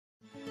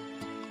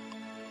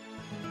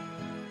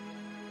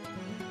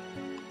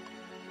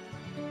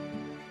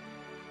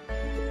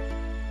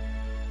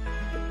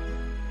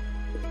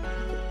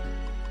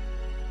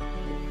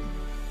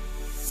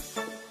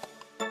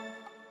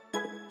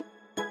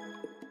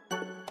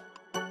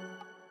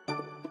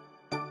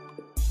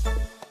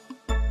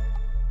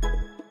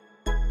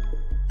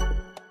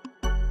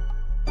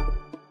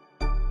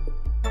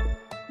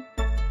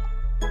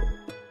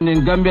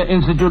in Gambia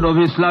Institute of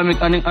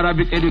Islamic and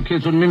Arabic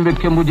Education mimbe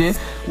kembuje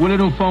wole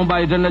dum fon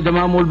bay tan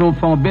jama mol dum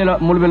fon bela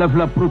mol bela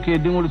fla pruke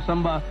dingol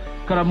samba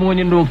kara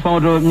moni dum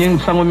fon do nying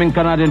sango min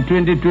kanaden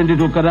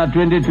 2022 kara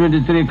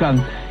 2023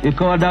 kan e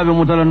ko dabe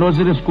mutala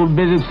nursery school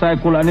basic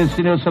cycle and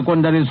senior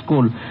secondary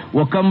school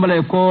wo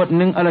kambale ko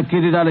ning ala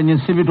kidi dala nyin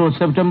sibito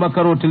september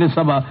karo tili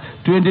saba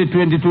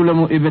 2022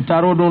 lemo ibe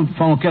taro dum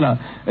fon kela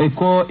e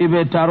ko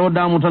ibe taro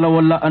da mutala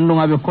walla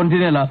andunga be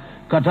continue la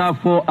kata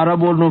fo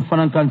arabol no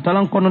fanankan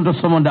talan kono to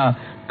somonda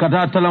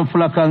kata talan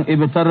fulakan e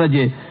be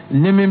tarraje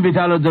nimin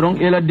bitalo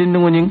dorong ela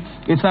dindingo nyin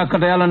isa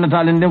kata yala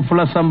natalen dem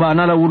fula samba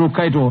anala wuru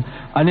kaito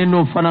anin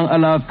no fanan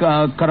ala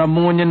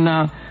karamongo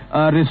nyina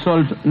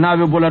result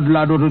nabe bola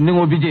dula do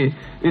ningo bije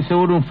isa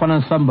wudum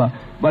fanan samba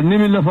ba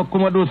nimin la fa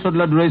kuma do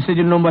sodla do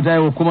seji nomba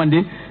tayo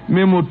kumandi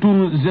memo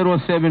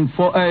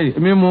 2074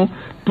 memo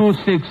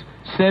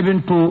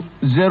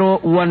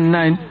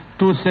 2672019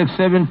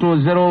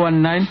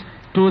 2672019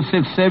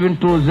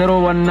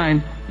 2672019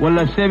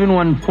 wala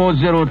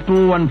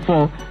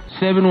 7140214714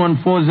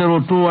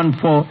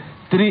 714021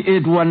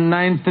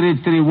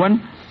 3819331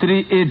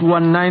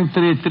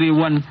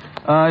 3819331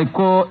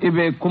 ko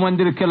ibe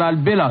kumandir kelal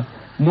bela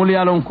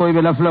mulyalon ko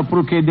ibe lafla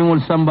pour que dingol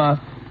samba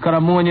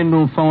karamonyen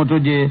dum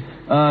fantoje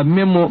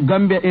memo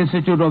Gambia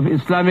Institute of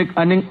Islamic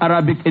and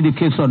Arabic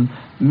Education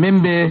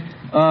membe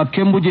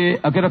kembuje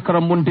akera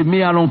karambunte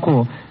miyalon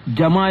ko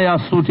jamaya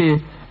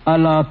sute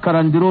ala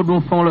karandiro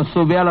dum fawla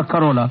sobe ala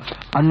karola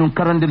annun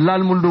karande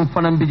lalmul dum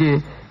fanan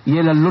bije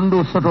yela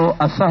londo soto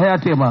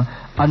asahayatema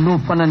annun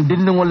fanan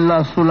dindingol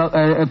la sula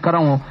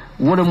karango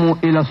wala mu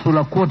ila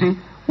sula koti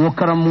wo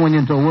karam mo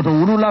nyento woto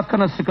wulula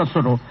kana sika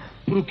soto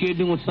pour que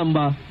dingo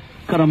samba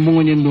karam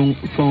mo nyendon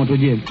fawto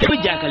jem ko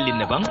jakal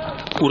linne bang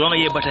kurama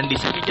ye batandi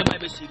ci jama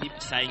be sidi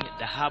saying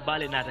da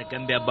habale nata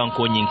Gambia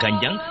banko nyin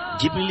kanjang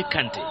jibril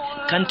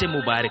kante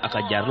mubarak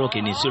aka jarro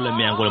ke ni sula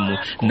mi angol mu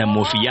na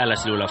mo fi yala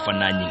sula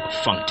fanani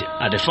fangte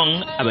ade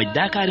fang aba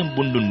dakarim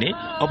bundunne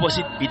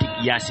opposite bitik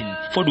yasin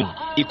fodum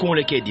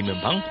ikunle ke di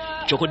membang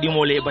choko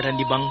dimole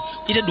batandi bang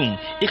ida dum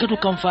ikatu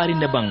kamfari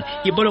ne bang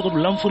e boloko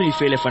lamfuri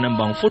fele fanan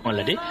bang fo on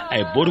lade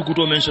ay bodu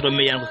guto men so do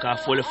me yanko ka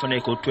fole fanay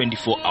ko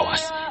 24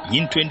 hours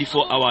yin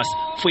 24 hours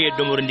foye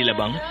domorndi le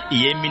bang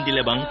ye mindi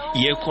le bang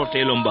ye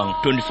kortelo bang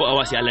 24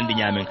 hours ya landi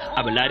nyamen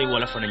abalari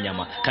wala fana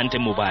nyama kante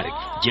mubarak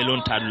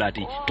jelon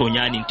tadulati to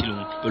nyani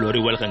tilum lori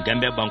wala kan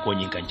Gambia banko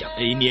nyin kanja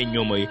e ni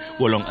nyomoy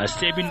wolong a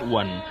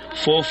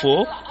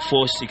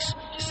 714446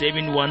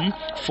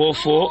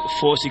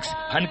 714446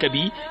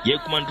 hankabi ye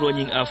kumandro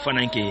nyin a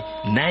fananke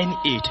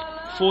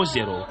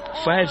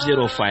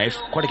 9840505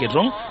 kodake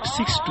drong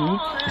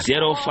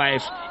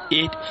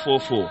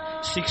 6205844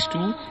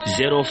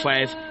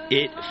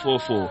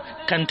 6205844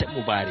 kante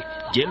mubarak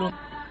jelon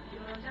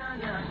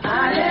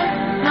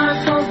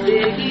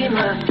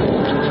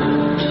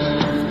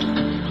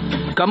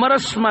Kamara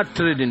Smart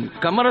Trading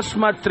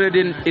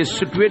is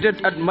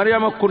situated at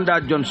Mariama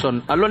Kunda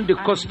Johnson along the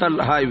coastal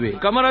highway.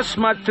 Kamara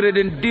Smart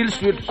Trading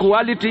deals with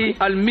quality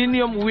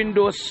aluminium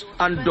windows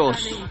and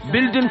doors,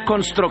 building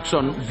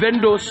construction,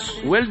 vendors,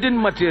 welding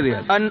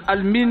material, and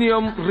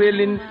aluminium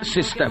railing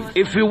system.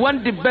 If you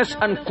want the best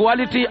and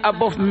quality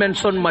above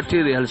mentioned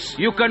materials,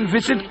 you can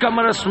visit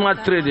Kamara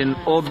Smart Trading,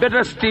 or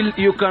better still,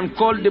 you can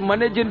call the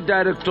Managing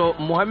Director,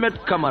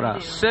 Mohammed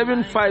Kamara,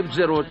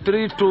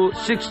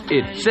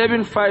 750-3268,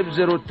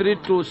 750-3268,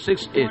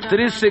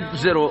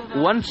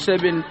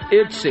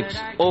 360-1786,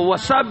 or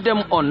WhatsApp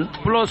them on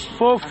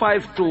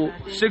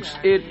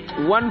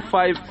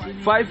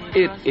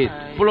 +452-6815-588,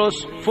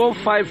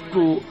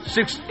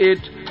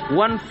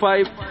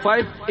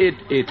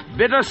 +452-6815-588.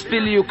 Better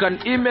still, you can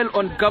email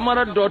on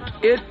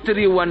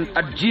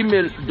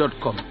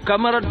kamara.831@gmail.com.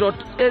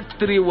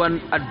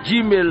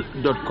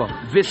 kamara.831@gmail.com.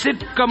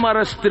 Visit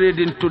Kamara's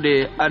Trading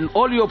today and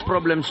all your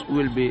problems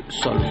will be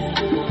solved.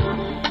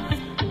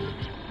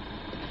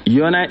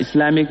 Yona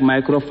Islamic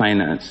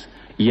Microfinance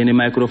yene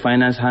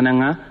microfinance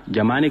hananga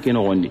jamani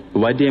keno gondi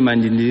wade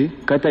mandindi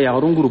kata ya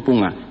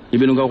rungurupunga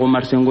ibelunga ko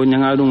marsengo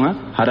nyangadunga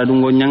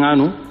haradungo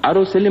nyanganu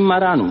aro selim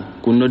maranu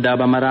kunno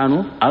daba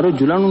maranu aro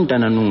julanun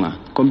tananunga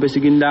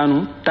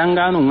kompesigindanu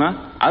tanganunga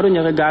aro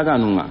nyaga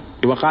gaganunga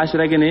iwa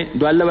khashira gene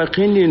do alla wa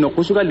khindi no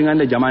kusuga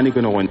linganda jamani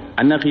keno gondi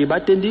anna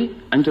khibatendi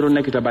anjoro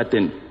nakita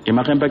batten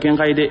ima kempa ken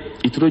kayde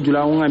itro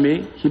julaunga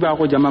me hiba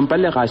ko jaman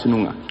palle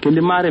khasununga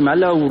kende mare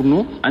mala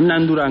wurnu anna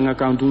ndura nga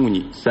account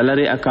nguni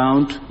salary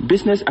account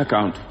business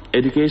account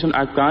education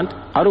account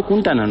aro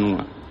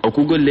kuntananunga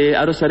okugolle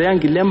aro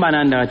sariyangi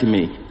lemba ndati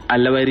me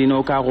alla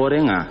warino ka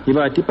gorenga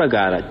hiba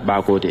tipagara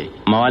bakote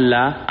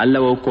mawalla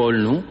alla wo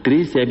kolnu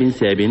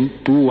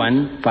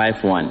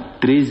 3772151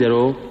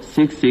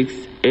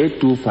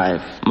 3066825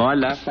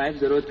 mawalla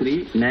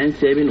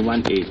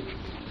 5039718.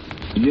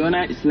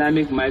 Yona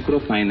Islamic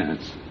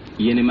Microfinance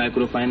yene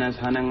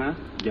microfinance hananga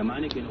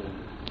jamani keno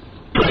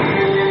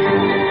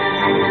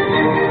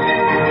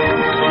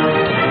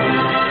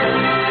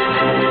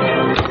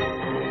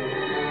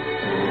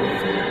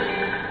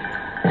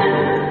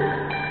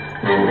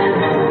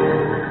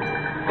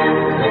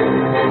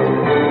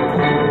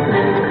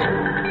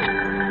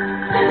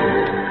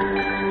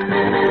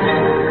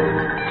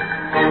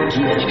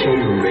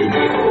Education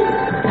Radio.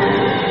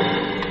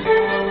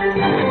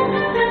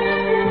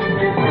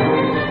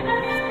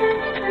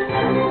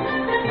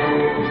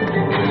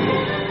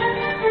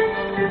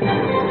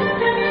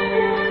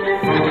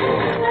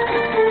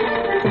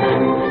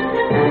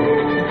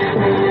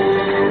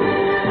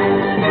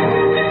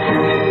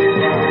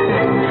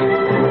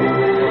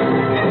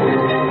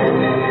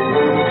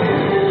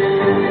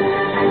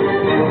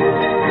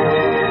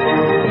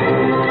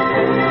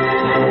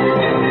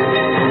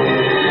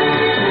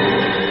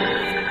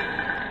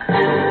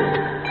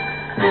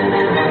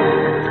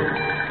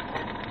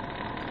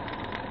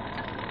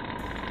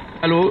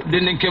 Hello,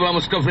 dinin ke ba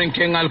muskafrin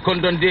kengal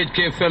kondon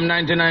DHKFM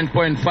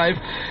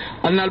 99.5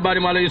 annal bari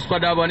mala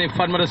yuspada bani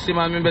farmara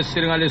sima mimbe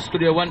siringal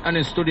studio 1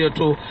 and studio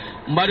 2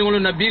 mbari ngolo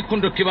nabi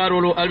kundo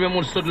kibarolo albe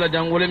mul sodla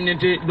jang wolem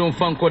nyenti dum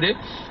fankode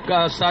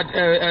ka sad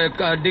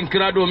ka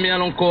dinkirado mi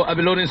alon ko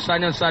abelorin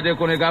sanyan sade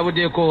ko ne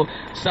gabuje ko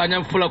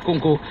sanyan fula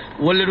kunko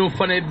wolle dum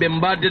fane be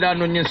mbadde da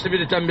no nyen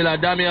sibide tambila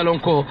dami alon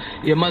ko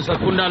ye masa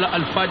kundala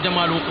alfa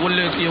jamalu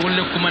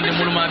wolle kumande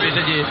mulma be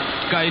taje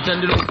ka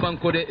itandiro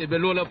fankode e be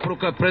lola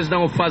proka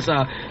president of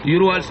fasa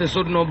yurual se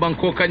sodno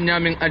banko kan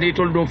nyamin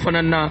aditol dum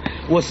fananna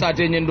wo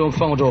sate nyen dum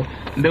fangoto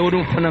be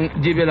wodum fanan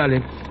jibelale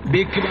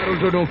be kibarol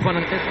to dum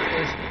fanan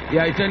ss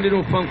ya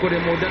itandiro fankode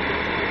modan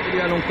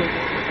yalon ko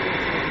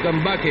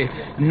Kambake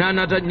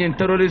nanata nyen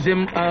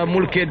terrorism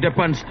mulke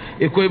dépense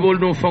e koy bol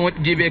dum fango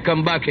jibe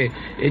Kambake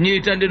e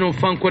nyi tande no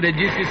fanko de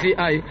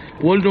GCCI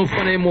wol dum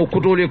fane mo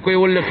kutole koy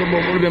wolle to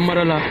mo molbe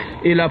marala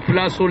e la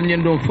place ol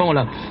nyen dum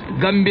fangola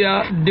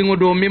Gambia dingo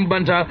do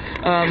mimbanta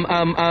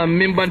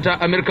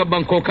America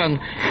banko kan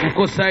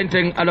ko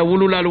sainteng ala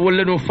wululal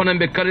wolle dum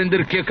fanambe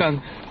calendar ke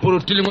kan pour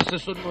tilingo se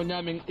sonno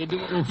nyamin e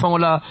dingo dum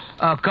fangola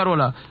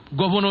Karola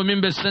governo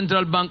mimbe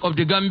Central Bank of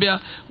the Gambia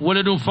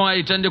wolle dum fanga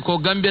itande ko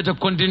Gambia ta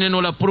continue no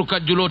la pour ka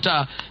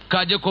julota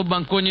kaje ko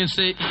banko nyin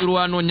se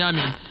irwano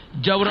nyami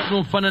jawra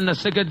dum fana na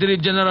secretary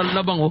general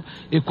labango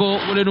e ko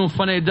wole dum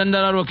fana e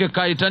dandararo ke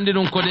kay tandi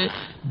dum ko de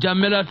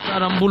jamela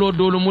tarambulo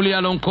dolu muli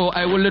alon ko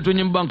ay wolle to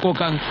nyim banko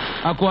kan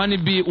ako hani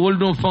bi wol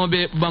dum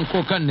fambe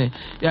banko kanne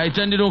ya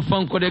tandi dum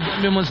fan ko de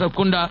gambe mon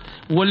sakunda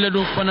wolle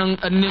dum fana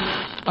ni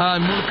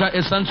mulka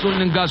essential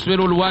ni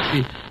gaswerol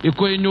wati e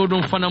ko e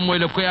nyodum fana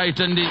moyle ko ay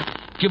tandi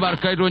kibar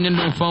kaydo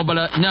nyindum fan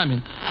bala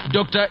nyamin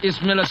Dr.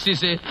 Ismaila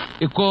Cisse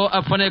iko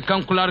afane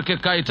kankular ke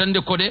kay tande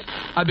kode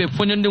abe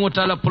fonyandi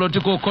ngotala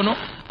politiko kono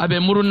abe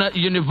muruna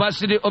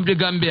University of the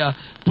Gambia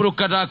pour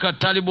kadaka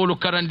talibolu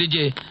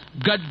karandije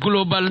God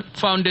Global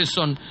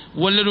Foundation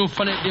wolle dum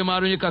fane de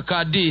maru ka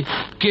kadi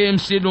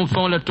KMC dum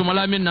fon la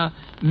tumala minna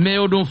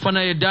meyo dum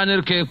fana e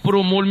daner ke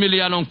pour mol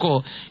million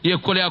ko ye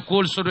kole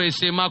akol sodo e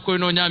sema ko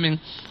no nyamin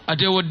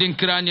ate woddin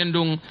kiranyen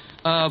dum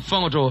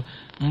fangoto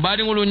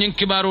mbadi ngulu nyin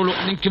kibarulu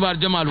nin kibar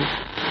jamalu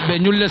be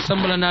nyulle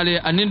sambala nale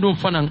anin dum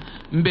fanan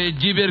be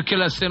jiber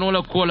kala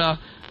senola kola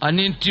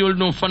anin tiol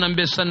dum fanan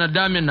be sana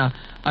damina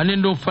anin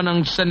dum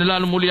fanan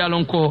senelal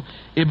mulyalon ko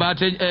e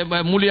bate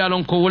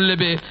mulyalon ko wolle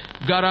be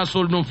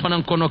garasol dum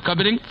fanan kono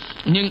kabring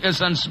nyin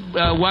essence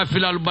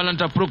wafilal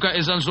balanta proka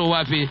essence o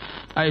wafi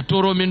ay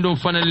toro min dum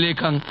fanan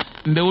lekan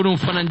be wudum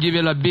fanan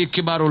jibela be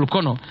kibarul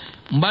kono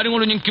mbadi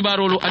ngulu nyin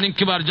kibarulu anin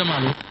kibar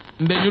jamalu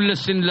mbe nyulle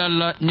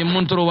sinlalla ni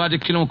montoro wade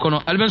kilon kono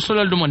alben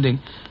solal dumandeng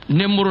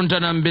nemurunta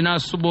bina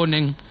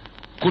subonen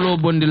kulo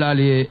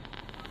bondilali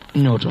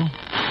nyoto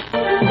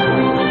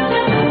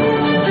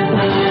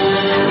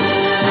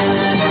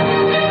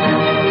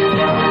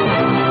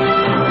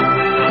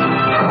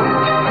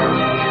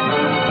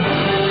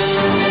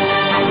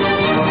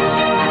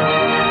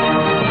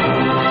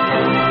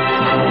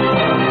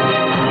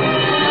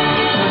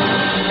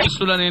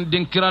sulani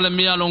dinkirala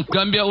miyalon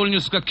Gambia ol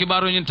news ka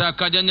kibaro nyinta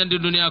ka janyandi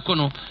dunia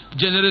kono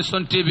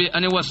Generation TV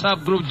ani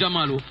WhatsApp group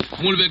jamalu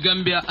mulbe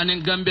Gambia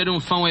ani Gambia dum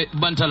fanwe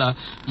bantala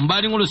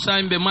mbadi ngulu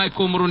saimbe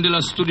Michael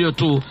Murundila studio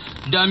 2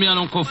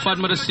 damialon ko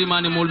Fatma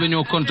Simani mulbe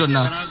nyo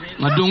kontona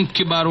ngadun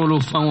kibaro lu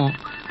fanwo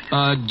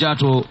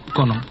jato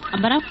kono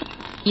abara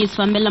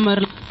yesfa mbella mo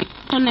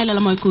tonela la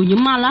moy ko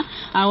nyumala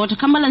wata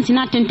kambalan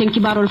sina tenten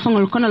kibarol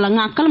fangol kono la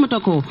nga kalmato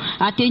ko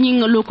te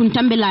nyinga lokun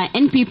tambela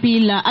NPP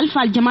la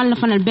Alpha Jamal la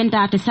fanal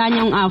benta te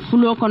sanyang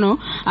fulo kono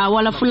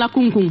wala fula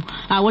kunkun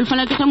wal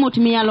fanal kata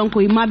motumi yalon ko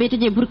mabe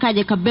teje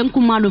burkaje ka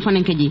benku mado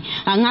fanankeji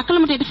nga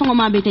kalmato te fango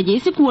mabe teje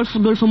siku wol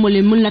fudol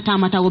famole mun la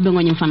tamata wo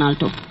bengo nyum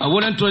fanalto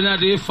wonen to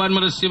nyaade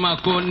farmara sima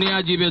ko ni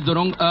ajibe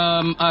dorong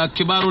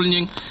kibarol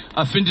nying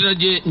afindira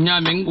je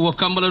nyaming wo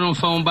kambala non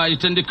fam bayi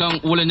tandi kan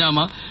wala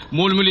nyama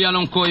mol mul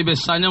yalon ko ibe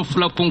sanyam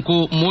fula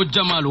kunko mo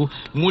jamalu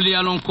mul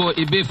yalon ko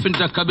ibe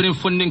finta kabrin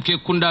fondin ke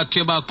kunda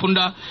keba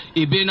kunda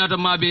ibe nata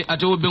mabe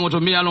atewo bengoto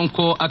mi yalon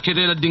ko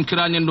aketela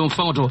dinkirani don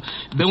fangoto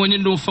bengo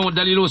nyin dum fango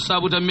dalilo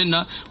sabuta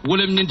minna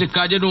wolem nyinte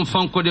kaje dum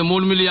fanko de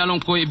mol mul yalon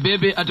ko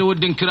bebe atewo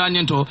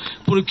dinkirani to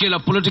pour que la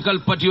political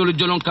party yolo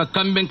jolon ka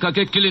kamben ka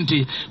ke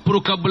kilinti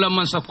pour kabula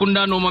man sa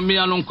kunda no mi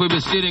yalon ko be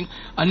sering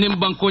anim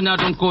banko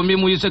nyaton ko mi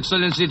mu his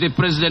excellency the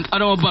president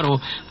Adama Barrow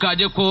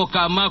kaje ko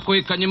ka mako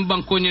kanyim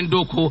banko nyen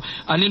doko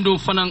to anin dum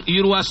fanan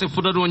yurwa se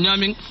futa do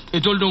nyamin e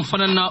tol dum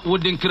fanan na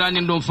wodin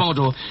kirani dum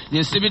fanto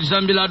yen sibit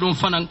zambila dum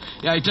fanan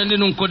ya itande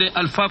nun kode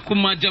alfa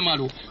kuma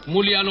jamalu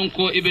muli alon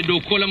ko ibe do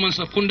kola man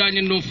sa kunda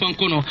nyin dum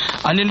fankono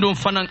anin dum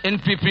fanan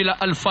NPP la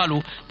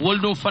alfalu wol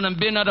dum fanan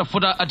be na da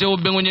futa ate o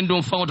bengo nyin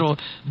dum fanto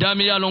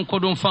dami yalon ko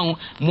dum fan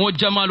mo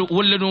jamalu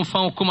wolle dum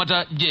fan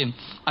kumata je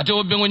ate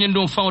o bengo nyin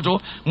dum fanto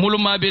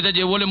muluma be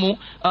daje wole mu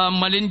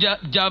malinja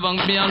jabang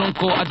be yalon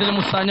ko ate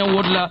mu sanya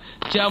wodla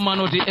chairman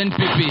oti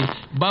NPP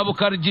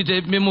Babukar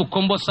Jite memo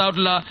Kombo South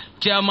la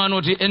chairman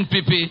oti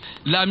NPP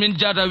Lamin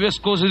Jata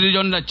West Coast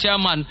Region la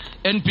chairman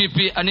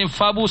NPP anin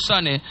Fabu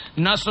Sane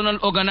National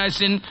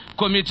Organizing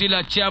Committee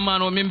la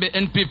chairman o membe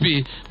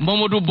NPP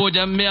Mamadou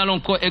Boja me alon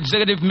ko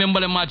executive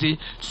member mati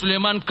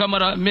Suleiman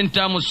Kamara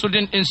Mintamu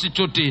Student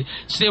Institute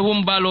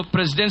Sehum Balo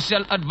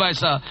Presidential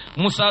Advisor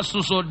Musa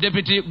Suso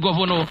Deputy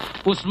Governor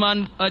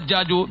Usman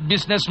Jaju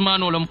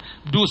businessman olum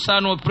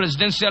Dusano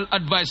Presidential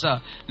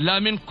Advisor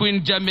Lamin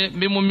Queen Jame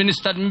memo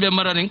minister mbe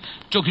mararing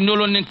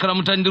choknolo nin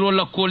karamtandiro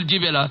la kol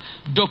jibela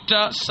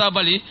Dr.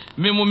 Sabali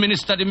memo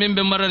minister de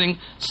membe mararing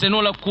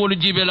senola kol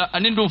jibela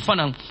anindum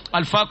fanan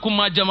alfa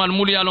kuma jamal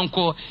muli alon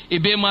ko e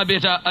be ma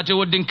beta ate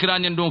wodin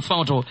kirani ndum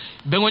fanto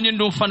be ngonin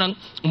dum fanan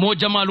mo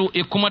jamalu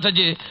e kumata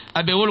je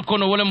abe wol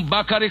kono wolem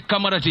bakari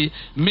kamarati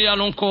mi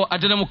alon ko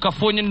adena mu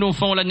kafoni ndum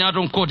fan wala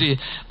nyaton koti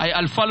ay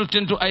alfalu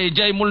tento ay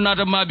jay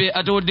mulnata mabe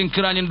ate wodin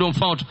kirani ndum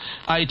fanto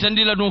ay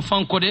tandila dum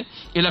fanko de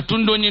ila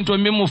tundo nyinto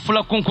memo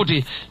fula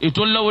kunkuti e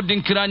tolla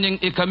wodin kirani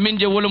e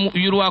kaminje wolem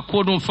yurwa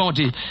ko dum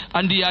fanti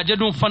andi ya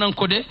jadum fanan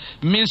ko de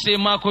min se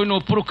ma ko no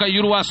pour ka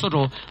yurwa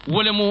soto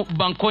wolemu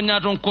banko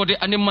nyaton koti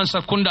anim man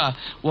sakunda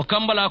wa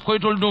kambala ko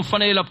tol dum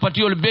fanay la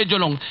patiol be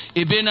jolong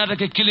e be nata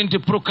ke kilinti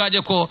pour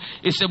kaje ko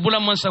e se bula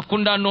man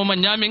sakunda no ma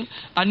nyamin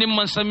anim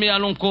man sami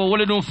alon ko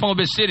wole dum fan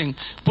be sering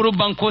pour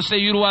banko se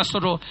yurwa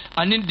soto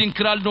anin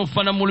dinkral dum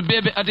fana mul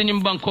bebe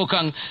atenyim banko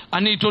kan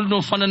ani tol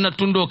dum fana na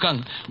tundo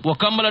kan wa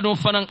kambala dum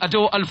fanan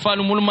atewo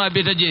alfalu mulma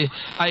be taje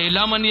ay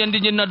laman yandi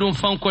nyina dum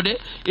fan ko de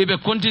e be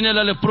continue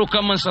la le pour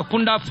man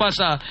sakunda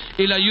fasa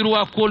ila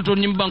yurwa kolto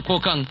nyim banko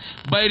kan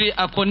bayri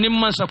ako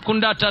nimman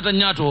sakunda tata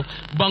nyato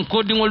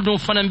banko dingol dum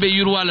fana be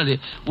yurwala de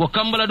wa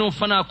kambala dum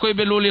fana ko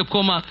be lole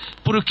koma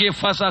pour que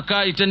fasa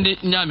ka itende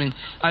nyamen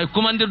ay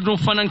commander dum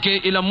fana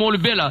ke ila mol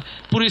bela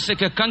pour se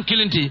ke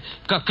kankilinti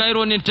ka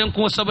kairo ni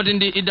tenko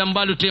sabadindi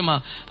idambalu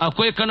tema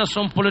akoy kana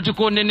son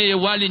politiko nene e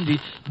walindi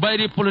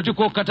bayri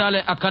politiko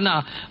katale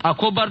akana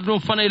akobar dum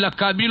fana ila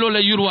kabilo la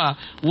yurwa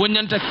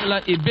wonyanta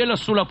kala e bela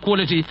sula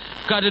quality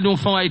kade dum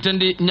fana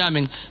itende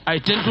nyamen ay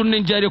tentun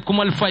ni jari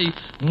kumal fay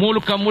mol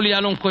kamul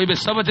yalon ko be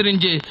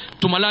sabatirinje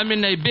tumalamin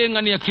nay be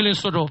ngani ya kilin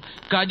soto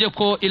kaje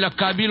ko ila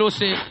kabilo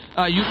se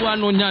yurwa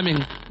no nyamen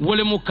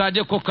wole mu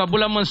kaje ko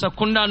kabula man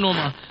sakunda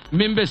noma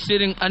membe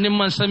siring anim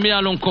man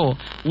samiyalon ko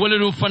wole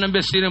dum fana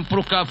be siring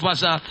pour ka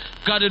fasa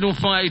kade dum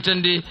fana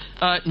itende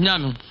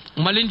nyamen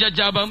malinja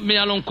jaba mi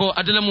alon ko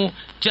adelamu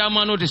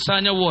chairmano de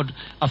sanya ward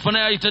afana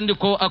ya itandi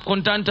ko a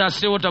kontanta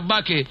sewota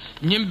bake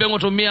nyimbe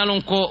ngoto mi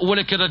alon ko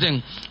wole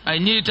kedaten ay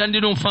ni tandi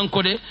dum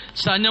fanko de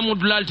sanya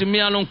mudulalti mi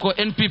alon ko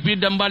NPP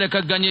dambale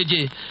ka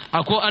ganyeje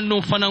ako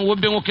andu fana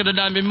wobbe ngo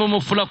kedada be momo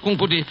fula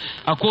kunkude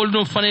ako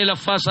dum fana la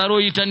fasaro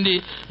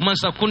itandi man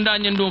sakunda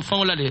nyendum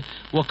fanolade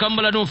wa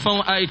kambala dum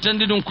fan ay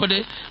tandi dum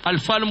kode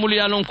alfal mul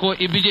yalon ko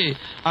ibije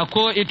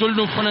ako itol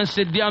dum fana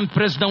se diam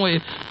president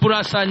we pour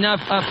asanya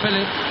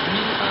afele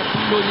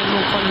lo no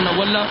fanna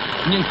walla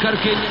nyin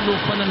karke nyin no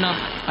fanna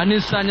anin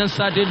sanyan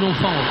sade no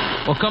fango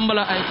o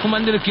kambala ay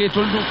commander ke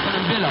tol do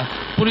fanna bela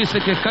police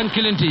ke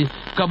kankilenti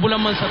kabula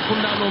man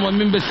sakunda no ma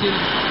mimbe sel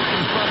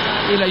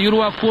ila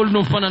yurwa kol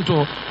no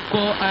fananto ko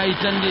ay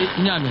tande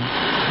nyamen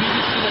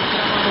bidi sila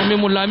chamano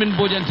memu lamin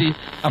bojanti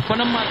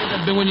afana ma da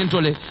bengonin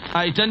tole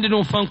ay tande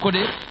no fanko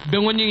de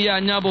bengonin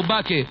ya nyabo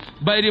bake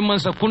bayri man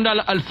sakunda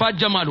la alfa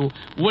jamalu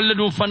walla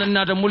dum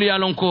fanana da mul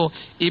yalon ko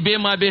ibe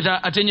ma beta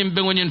atenyim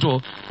bengonin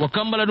to wa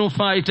kambala dum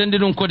fa ay tande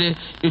dum kode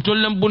e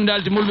tollam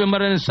bundalti mulbe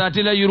maran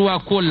satila yurwa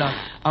kolla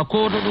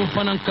akoto dum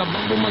fanan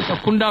kabambo man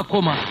sakunda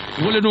koma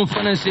walla dum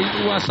fanan se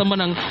yurwa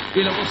samanan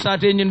ila ko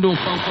sate nyin dum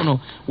fankono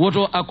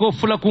woto ako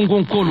fula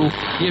kungon kolu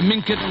ye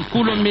minke dum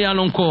kulo mi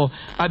yalon ko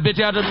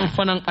abete ada dum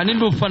fanan anin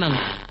dum fanan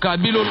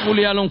kabilo mul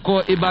yalon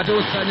ko ibate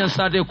o sanya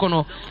sate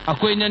kono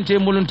akoy nyante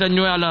mulunta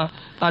nyoyala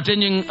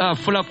atenyin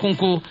fula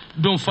kunko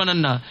dum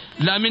fananna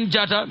lamin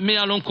jata mi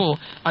yalon ko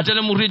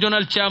atele mu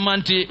regional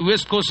chairman ti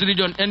West Coast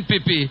Region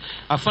NPP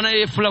afana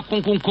e fula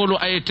kunko kolu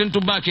ay tentu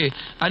bake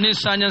anin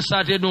sanya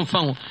sate dum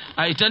fango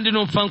ay tandi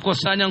dum fanko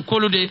sanya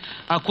kolu de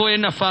akoy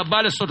na fa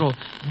bale soto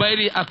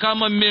bayri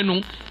akama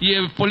menu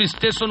ye police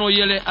station o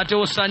yele ate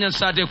o sanya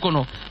sate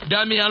kono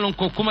dami yalon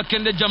ko kuma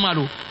kende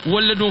jamalu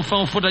wolle dum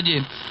fan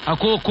fotaje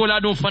ako kola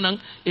dum fanan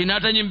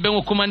inata nyim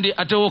bengo kumandi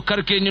ate o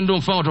karke nyim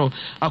dum fanto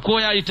ako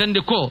ya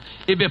itande ko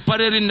ibe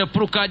parerin na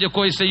prukaje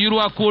ko se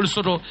yurwa kol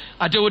soto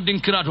ate o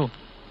dinkirato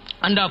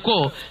anda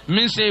ko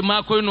min se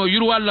ma koy no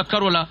yurwalla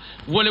karola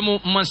wole mo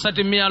man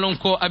sati miyalon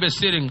ko abe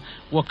sering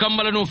wo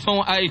kambala dum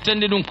fon ay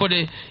tande dum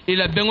kode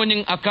ila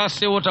bengonin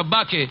akase wota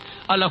bake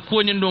ala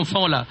konin dum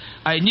fonla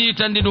ay ni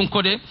tande dum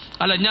kode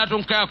ala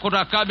nyaton kaya ko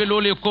kabe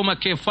lole ko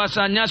make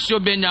fasa nyasio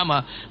be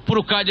nyama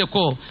pour kaje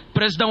ko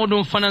president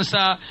dum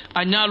fanansa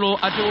a nyalo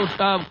ato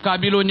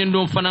kabilo nyin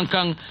dum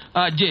fanankan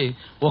je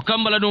wo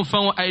kambala dum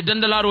fon ay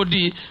dandalaro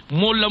di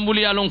mo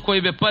lambuli yalon ko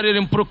be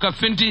parerim pour ka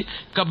fenti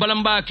ka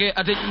balamba ke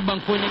ate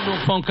banko nyin dum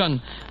fonkan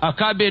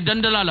akabe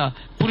dandalala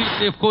pour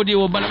e kodi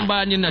wo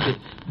balamba nyinade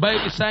bay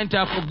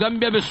isainta ko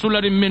Gambia be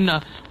sulari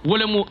minna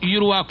wole mu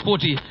yirwa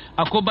koti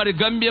ako bari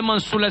Gambia man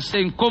sula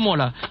sen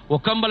komola o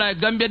kambala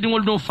Gambia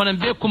dingol dum fanan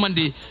be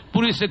kumandi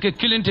pour se ke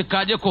kilinte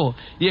kaje ko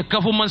ye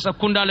kafu man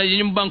sakundala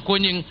yim banko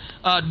nyin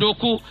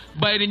doku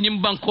bayri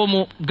nyim banko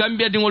mu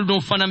Gambia dingol dum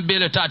fanan be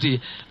le tati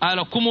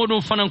ala kumo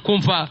dum fanan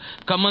kumfa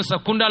kaman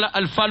sakundala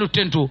alfalu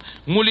tentu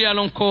muli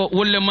alon ko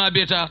wolle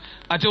mabeta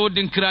ate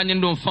wodin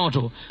kiranyen dum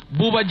fanto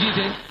buba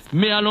jite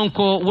me alon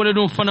ko wole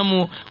dum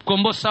fanamu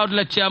kombo saud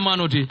la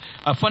chairmanoti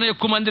afane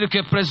commander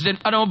ke president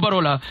Adama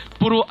Barola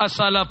pour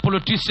asala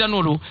politicien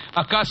olu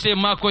akase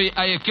makoy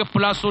ay ke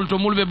place to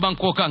mulbe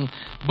banko kan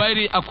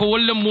bayri ako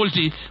wolle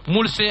multi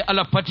mulse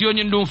ala patio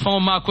nyindum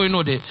fam makoy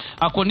node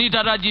ako ni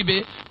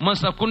darajibe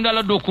mansa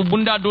kundala do ku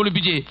bunda dolu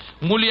bije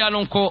muli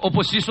alon ko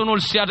opposition ol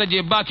siata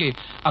je bake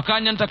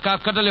akanyanta ka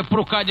kadale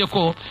pour kaje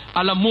ko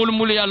ala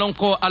muli alon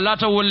ko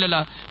alata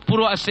wollela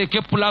pour ase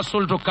ke place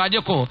to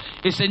kaje ko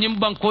e se nyim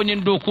banko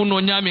nyin do ku no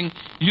nyamin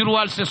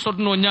yurwal se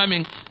sodno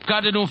nyamin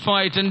kade dum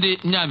fa itende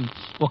nyami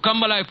o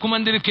kambala e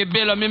commander ke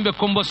bela membe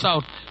kombo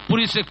south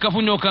police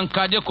kafunyo kan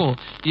kaje ko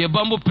ye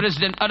bambu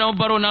president Adama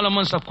Barrow na la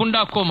mansa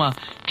kunda koma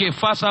ke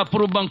fasa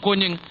pour banko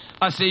nyin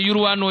ase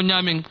yurwano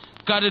nyamin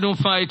kade dum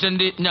fa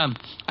itende nyam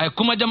ay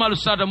kuma jamalu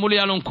sada muli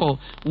yalon ko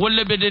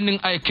wolle be den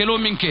ay kelo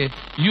minke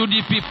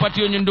UDP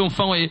party nyin dum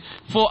fanwe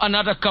fo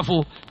anata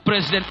kafu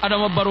president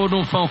Adama Barrow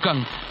dum fan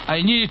kan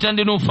ay nyi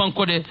itande dum fan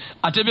ko de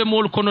atebe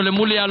mol kono le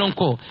muli yalon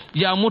ko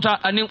ya muta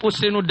anin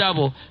Ousainou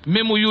Dabo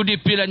memu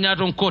UDP la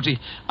nyaton koti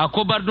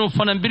akobar dum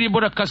fanan biri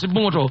boda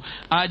kasibungoto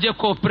aje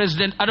ko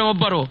president Adama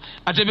Barrow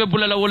atebe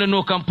bulala wole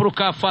no kan pour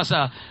ka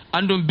fasa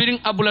andum biring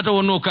abulata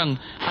wono kan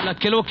ala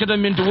kelo kedo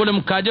minti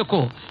wolem kaje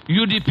ko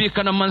UDP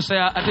kana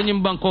mansaya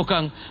atanyim banko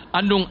kan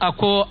andum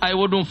ako ay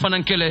wodum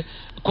fanan kele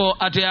ko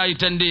ate ay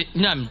tande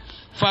nyam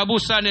Fabu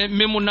Sane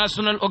memu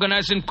National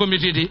Organizing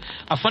Committee di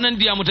afanan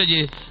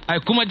diamutaje ay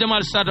kuma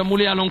Jamal Sada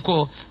muli alon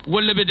ko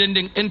wolle be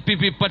dending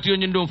NPP party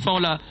nyindum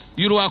fawla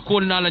yurwa ko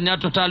na la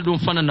nyato tal dum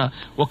fanana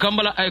o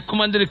kambala ay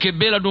commander ke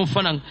bela dum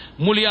fanan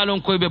muli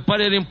alon ko be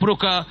parerim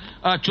proka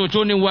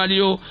chotoni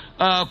waliyo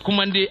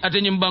kumandi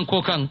atenyim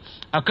banko kan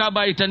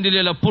akaba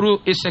itandile la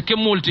puru eseke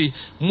multi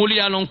muli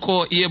alon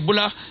ko ye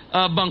bula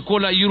banko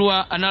la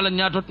yurwa anala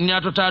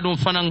nyato ta dum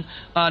fanan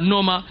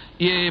noma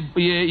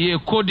ye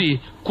kodi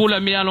kula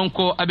mi alon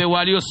ko abe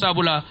waliyo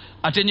sabula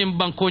atenyim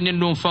banko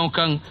nyindum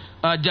fankan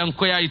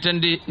janko ya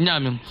itandi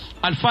nyamim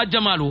alfa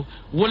jamalu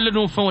wolle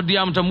dum fon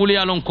diamta muli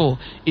alon ko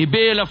e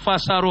be la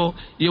fasaro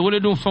ye wolle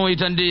dum fon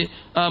itandi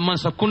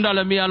mansa kunda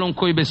la mi alon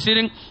ko be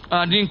siring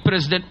ding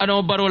president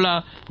Adama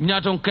Barola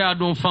nyaton kaya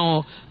dum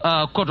fon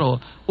koto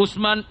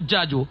Ousmane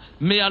Diadio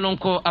mi alon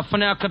ko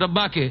afana akada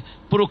bake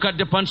pour ka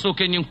dépense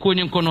ke nyin ko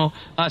nyin kono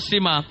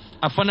sima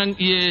afanan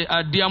ye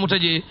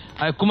diamutaje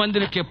ay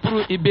kumandire ke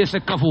pour ibe se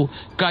kafu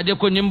kaje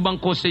ko nyim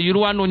banko se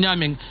yurwano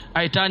nyamen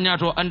ay ta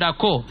nyato anda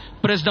ko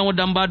president o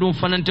damba dum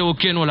fanante o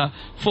kenola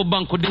fo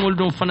banko dingol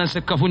dum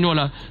fananse kafu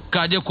nyola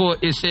kaje ko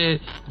e se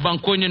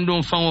banko nyin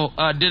dum fango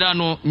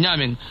dedano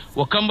nyamen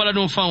wo kambala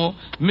dum fango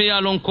mi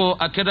yalon ko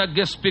akeda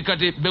guest speaker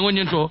te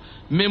bengonyento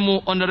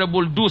memo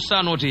honorable du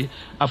sanoti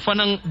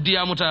afanan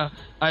diamuta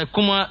ay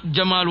kuma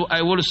jamalu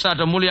ay wol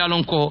sata mul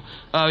yalon ko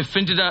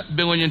fentida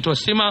bengonyento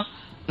sima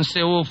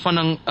nsewo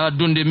fanan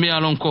dunde mi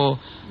yalon ko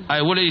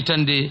ay wole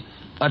itande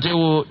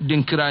atewo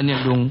dinkiranye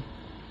dum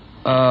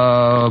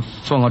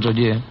fongoto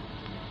je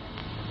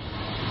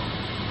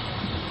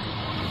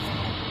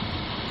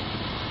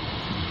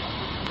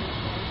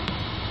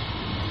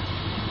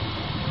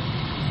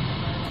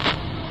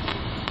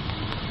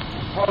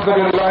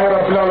alhamdulillahi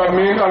rabbil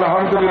alamin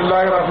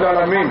alhamdulillahi rabbil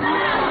alamin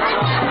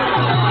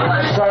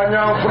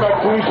sanya fula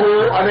kunko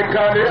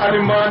alikale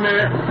alimane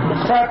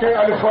sate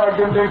alfa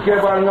dende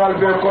kebal ngal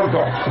be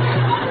konto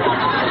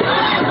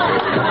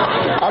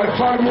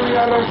alfa mu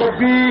yaron ko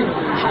bi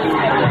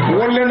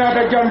wolle na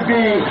da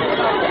jambi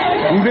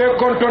mbe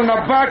konto na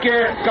bake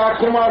ka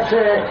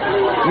commencé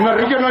na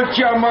regional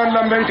chairman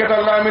la men kata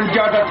lamin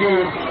jadati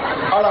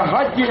ala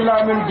haji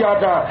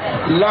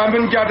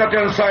lamin jada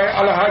ten say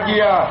ala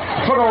hajiya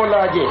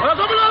forolaje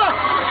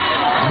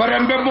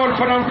barembe mol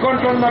fanan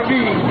konton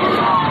nabi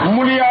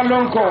muliya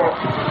lonko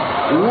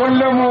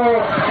wolle mo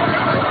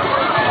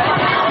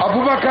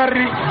Abubakar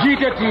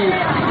jitati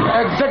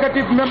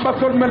executive member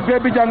sol mel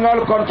bebi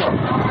jangal konto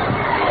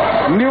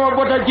niwa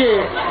botaje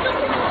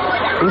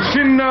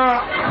sinna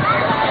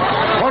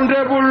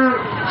honorable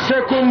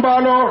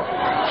Sekumbalo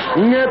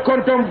nge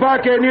konton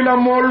bake ni la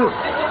mol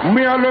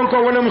mi alon ko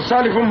wala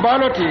musalifu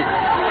baloti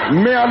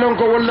me alon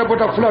ko wolle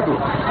bota fuladu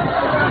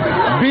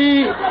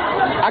bi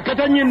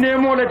akata ñi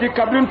nemole ti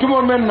kabrin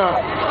tumo menna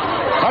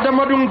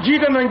adama dum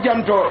jiida nan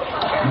janto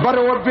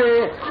baro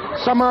be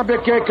sama be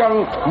ke kan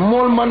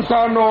mol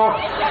mantano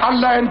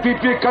alla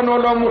NPP kano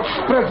lom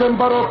president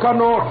baro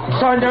kano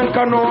sanjan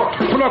kano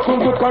fula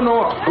kungu kano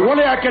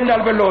wala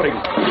yakendal be lori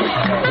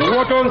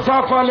woton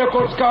safale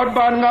ko scout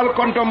ban ngal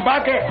kontom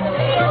bake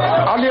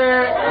ale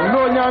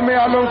lo nyame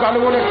alon kala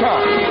wala ta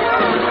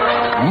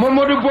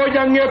Mamadou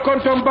Bojange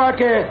kontom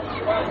bake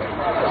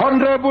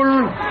honorable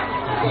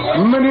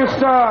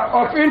Minister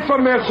of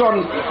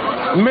Information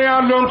me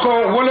alon ko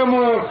wala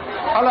mu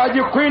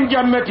alaji Queen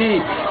Jammeti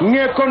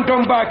nge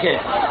kontom bake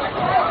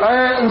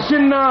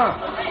nsinna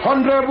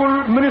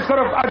honorable Minister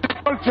of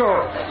Agriculture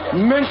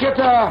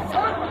menketa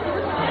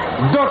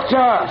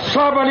Dr.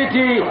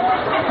 Sabaliti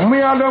me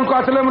alon ko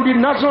atalamu di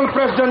National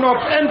President of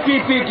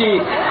NPPT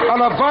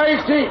ala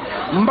vice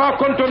mba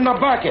konton na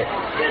bake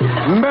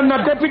mbenna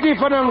deputy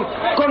fanan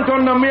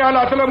konton na mi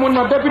ala atalamu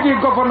na deputy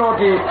governor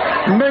ti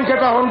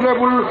menketa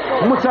honorable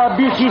Musa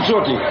Bisi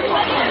Soti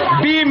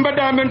bi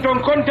mbada men ton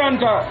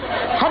kontanta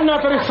hanna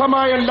tari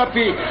samayel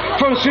lappi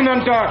fon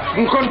sinanta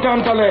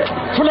kontanta le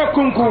fula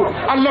kunku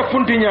alla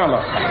funti nyala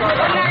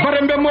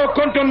barembe mo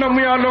konton na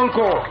mi alon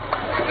ko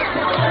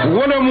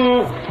wala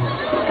mu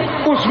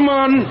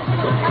Ousmane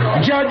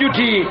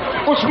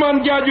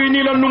Diadji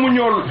ni la numu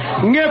ñol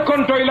nge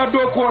konto ila do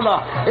ko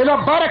la ila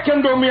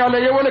barakendo mi ala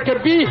ye wala ke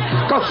bi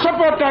ka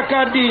supporta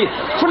ka di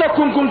fula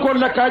kunkun ko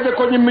la kaaje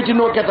ko nyimiti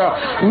no keta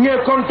nge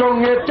konto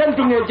nge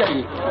tentu nge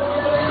jayi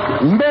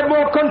mbe bo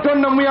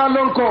konton na mu ya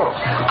lonko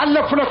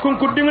alla fula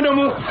kunku dingna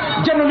mu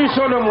janali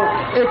solo mu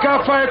e ka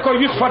fay ko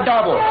Yusfa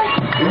Dabo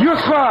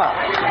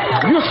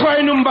Yusfa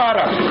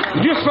inumbara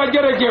Yusfa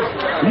jerejef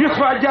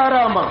Yusfa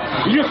jarama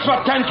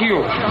Yusfa thank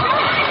you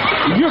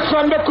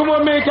Yusfa mbekumo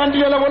me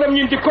kandile la wala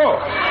nyinti ko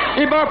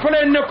iba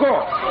fale ne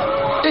ko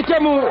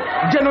itemu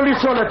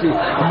journalist solati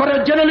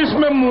bara journalist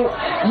memmu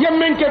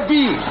yemenke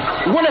bi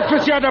wala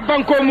fesiada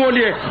banko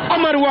molie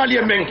Omar Wali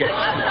yemenke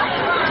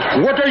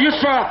woto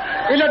Yusfa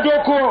ila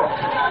doko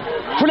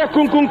fula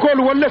kunkun kol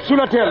wala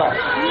sulatela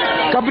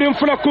kabrim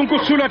fula kunku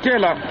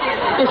sulatela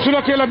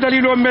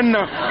dalilo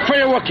menna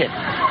faye wake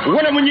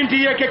wala mu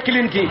nyinti yeke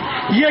kilinti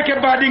yeke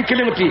badin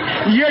kilinti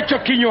ye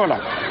chokkinyola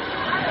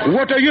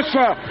woto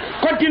Yusfa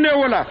continue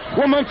wala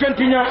wo man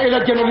fentinya ila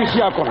journalist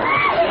ya kono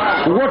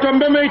woto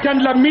mbeme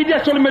itan la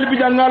media sol mel bi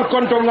dangal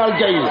konto ngal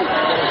jayi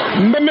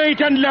mbeme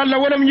itan la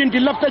wala mu nyinti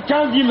lafta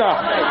changi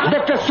la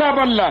Dr.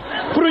 Saballa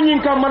pour ñin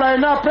kam mala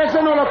na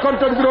preseno la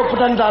konto bureau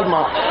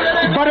putandalma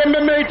bare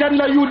mbeme itan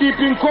la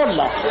UDP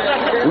kolla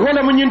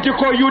wala mu nyinti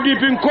ko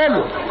UDP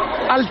kol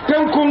al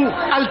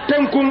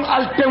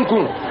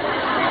tenkun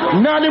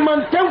nani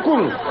man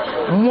tenkun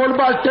mol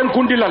bal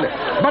tenkun dilale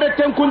bare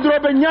tenkun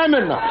drobe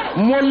nyamenna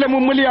molle mu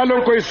muli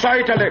alon koy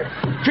saytale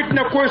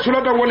fitna koy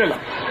sulada wolela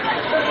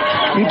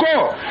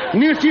nko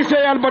ni sise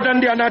yal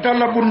batandi anata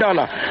la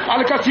bundala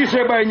alka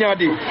sise bay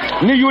nyaadi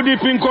ni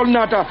UDP kol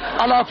nata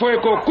ala foy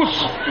ko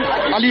kus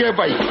aliye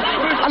bay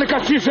alka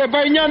sise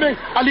bay nyame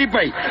ali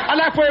bay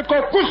ala foy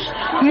ko kus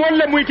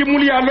molle muyti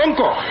muli alon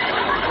ko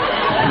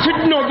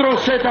fitno dron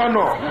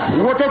seytano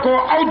woto ko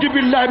awju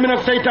billahi mina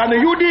seytane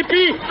UDP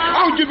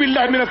awju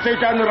billahi mina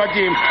seytane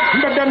rajim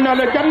mbadanna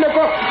le janne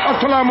ko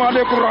assalamu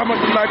alaikum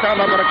rahmatullahi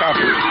ta'ala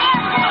barakatuh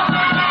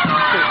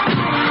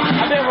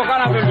abe ko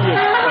kana be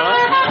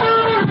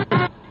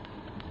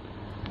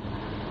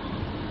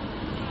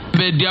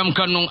be diam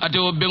kanung ate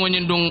o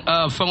bengonin dum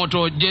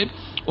fangoto je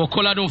o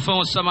kola dum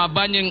fon sama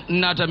banyen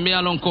nata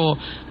mialon ko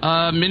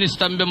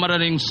ministre mbe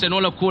mararing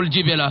senola kol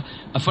jibela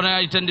afana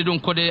ay tandi dum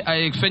kode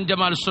ay fen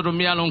jamal sodo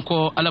mialon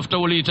ko alafta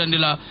woli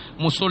tandila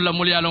musolla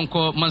mulialon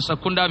ko man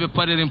sakunda be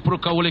parerin pour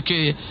ka wole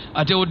ke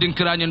ate o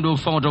dinkiranye dum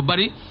fangoto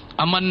bari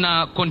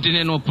amanna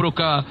continue no pour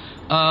ka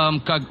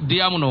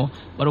diamuno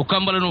baro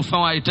kambala no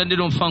fan ay tandi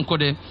dum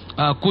fankode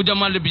ku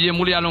jamal biye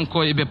mulialon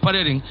ko e be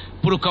parerin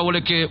pour ka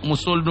wole ke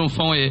musol dum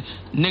fanwe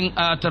ning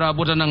atara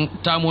botanan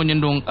tamo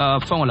nyindon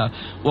fangola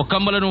o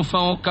kambala no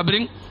fan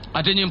kabring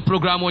atenyim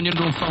programme o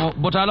nyindon fan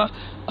botala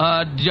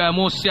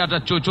diamo siata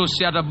chocho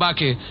siata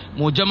bake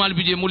mo jamal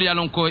bije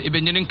mulialon ko e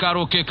be nyinin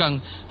karo ke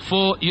kan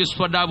fo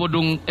Yusfa Dabo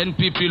dum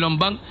NPP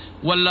lombang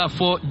walla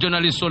fo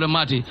journalist sole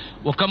mati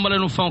o kambala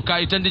no fan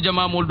kay tandi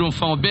jama mol dum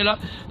fan bela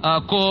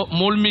ko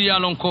mol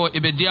miliyalon ko e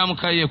be diam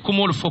kay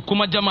kumol fo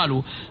kuma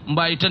jamalu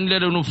mbay tan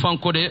lede no fan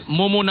ko de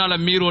momo nala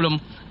mirolum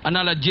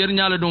anala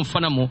jernyala dum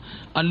fanamo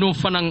andum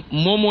fanan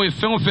momo e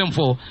fen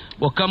fo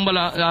o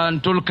kambala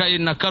antol kay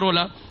na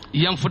karola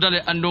yam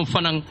futale andum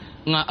fanan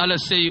nga ala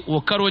sey o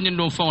karo nyin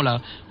dum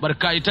fawla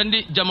barka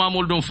itandi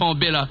jamamul dum faw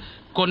bela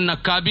kon na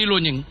kabilo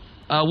nyin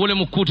wole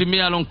mu kuti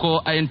miyalon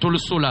ko ayen tol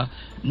sula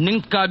nin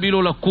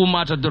kabilo la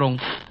kumata drong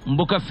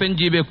mbuka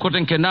fenjibe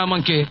kotenke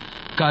namanke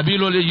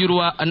kabilo le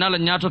yurwa anala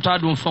nyato ta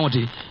dum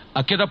fawti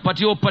aketa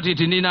pati o pati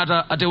ni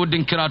nata ate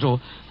wodin kirato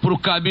pour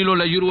kabilo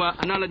la yurwa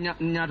anala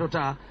nyato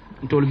ta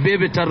tol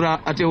bebe tarra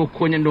ate o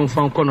konyen dum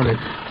faw konole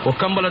o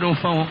kambala dum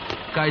faw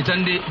ka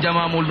itandi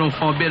jamamul dum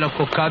faw bela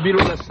ko kabilo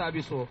la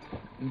sabiso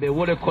mbe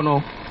wole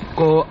kono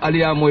ko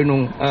aliya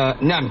moynun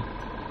nyami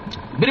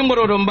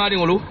birimbodo do mbadi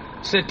ngolu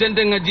se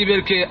tendenga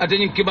jiberke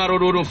ateni kibaro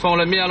do dum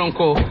fawla mi alon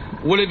ko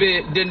wole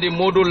be dendi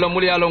modul la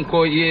muli alon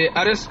ko ye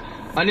ares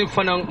ani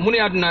fana muni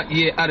adna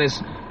ye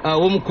ares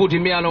wom kuti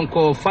mi alon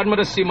ko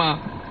fatmata sima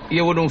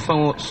ye wodum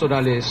fawo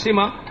sodale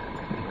sima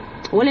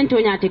wolen to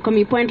nyaati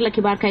comme point la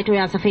kibar kayto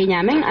ya safe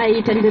nyamen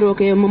ay tandiro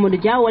ke Mamadou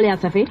Dia wala ya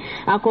safe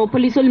ako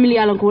polisol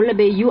milialon ko wala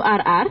be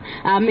URR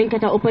min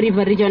kata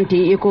operiver region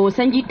ti ko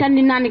sanji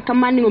tandi nani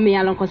kamani ngomi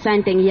yalon ko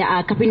santeng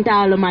ya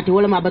kapinta lo mati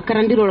wala ma ba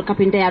karandiro lo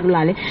kapinta ya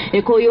dulale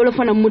e ko yolo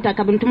fana muta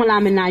kabin tuma la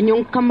men na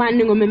nyon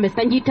kamani ngomi be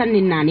sanji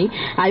tandi nani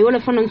yolo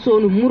fana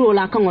sonu muro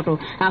la kangoto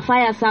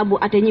faya sabu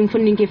atenyin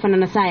fundinke fana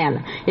na sayala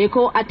e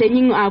ko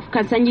atenyin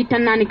kan sanji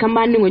tanani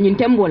kamani ngonyin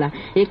tembola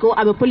e ko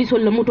abe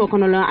polisol la muto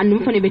kono la andum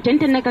fane be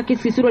tentene ka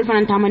sisirol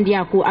fanan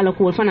tamandiya ko ala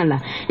ko fanan la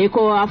e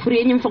ko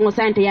afri nyim fango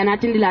sante yana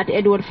tindila te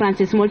Edward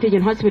Francis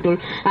Multigen Hospital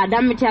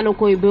dam tialo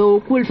ko be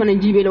kul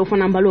fanan jibe lo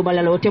fanan balo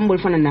balalo tembol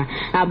fanan na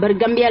bar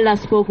Gambia la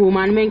spoku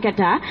man men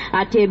kata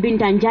ate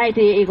bintan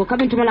jaite e ko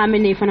kabintuma la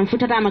men fanan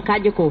futata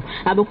makaje ko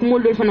abe kumol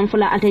dol fanan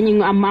fula ate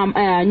nyim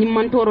nyim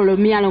man toro lo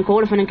miyalon ko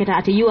wala fanan kata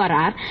ate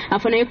URR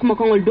afana yekuma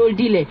kongol dol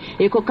dile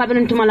e ko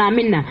kabintuma la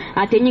minna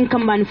ate nyim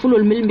kambani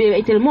fulol milbe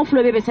etel mo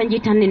fulo be sanji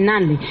tanin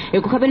nanle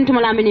e ko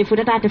kabintuma la men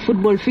futata ate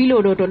football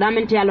filo do to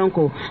menti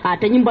alonko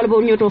atanyin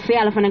balbo nyoto fe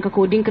ala fananka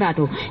ko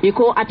dinkrato e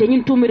ko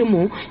atanyin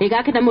tumirimo e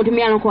ga kata modu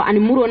mi alonko ani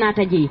muro na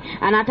taji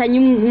anata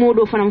nyim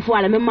modo fanan fu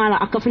ala mem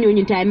mala akafanyo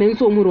nyinta men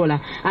so muro la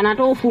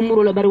anata o fu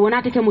muro la bari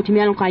wonata ke modu mi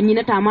alonko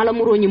anyina ta mala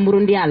muro nyi muro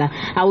ndiala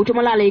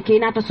utuma la ke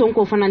nata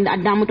sonko fanan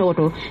adamu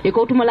toto e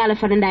ko utuma la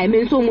fanan dai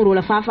men so muro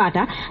la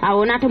fafata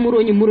wonata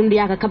muro nyi muro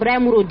ndiaka kabra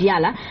muro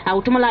diala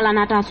utuma la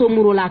nata so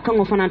muro la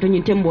kango fanan to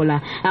nyin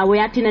tembola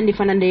wayati nandi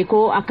fanan de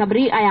ko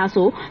akabri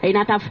ayaso e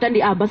nata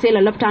futandi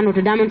basela laptano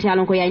to damen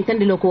yalon ko yayin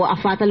tandilo ko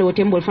afatale o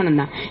tembol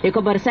fanana e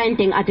ko bar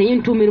sainteng ate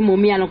yin tumir mo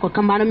mi yalon ko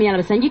kambano mi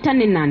yalon sanji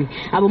tanin nani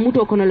aba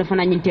muto kono le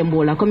fana nyin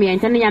tembola ko mi yayin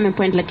tan nyamen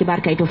point la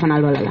kibar kayto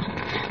fanal wala la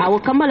awo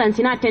kambalan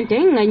sina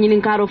tenteng nga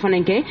nyin karo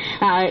fananke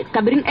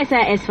kabrin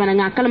SAS fana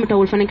nga kalma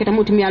tawul fananke ta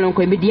mutum yalon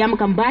ko be diam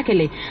kam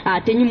bakele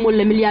te nyim mol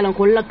le mi yalon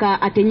ko laka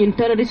ate nyin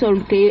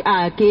terrorisol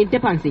ke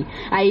dépenser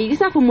ay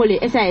isa fu mole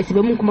SAS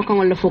be mun ko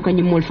makon la foka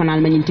nyim mol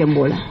fanal ma nyin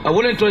tembola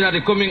wolen to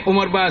yaade coming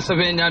Omar Ba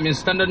sabe nyamin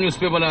standard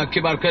newspaper la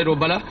kibar kaydo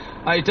bala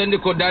ay tandi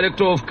ko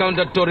director of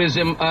counter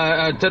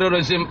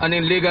terrorism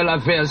and legal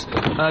affairs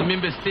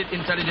mimbe state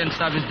intelligence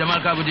service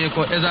Jamal Kabuje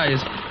ko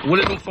SAS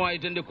wole dum fon ay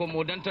tandi ko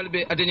mo dantal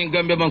be ateni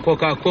Gambia banko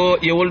ka ko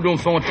ye wol dum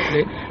fon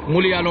tele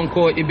muli alon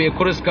ko ibe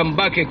kores kam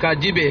bake ka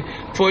jibe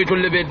foyto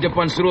lebe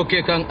dépensero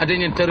ke kan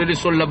ateni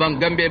terrorist sol laban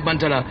Gambia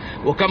bantala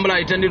o kambala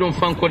ay tandi dum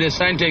fon ko de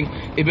sainteng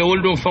ibe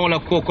wol dum fon la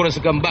ko kores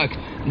kam bake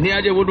ni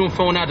aje wodum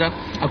fon nata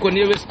ako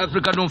ni West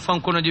Africa dum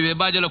fon ko no jibe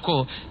bajala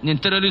ko ni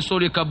terrorist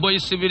sol ka boy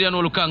civilian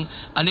ol kan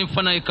anin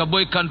fana ka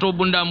boy kanto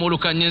bunda molu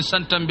kan nyen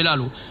santam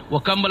bilalu wa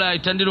kambala ay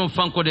tandidum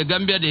fanko de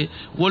Gambia de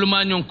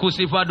wolma nyon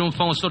kusifa dum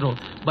fan soto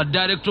ba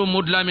director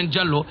Modlamin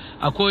Diallo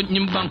ako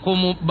nyim banko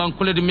mu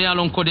bankole de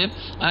mialon ko de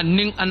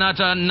nin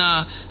anata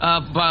na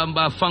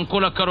ba fanko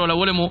la karola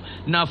wolemo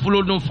na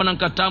fulo dum fanan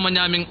ka tama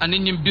nyamin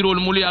anin nyim birol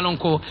muli alon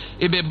ko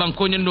ebe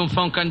banko nyen dum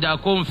fan kanja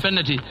ko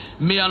fennati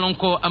mialon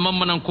ko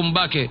amamman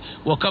kumbake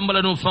wa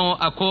kambala dum fan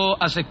ako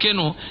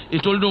asekeno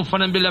itol dum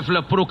fanan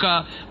bilafla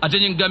puruka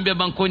atenyin Gambia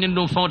banko nyen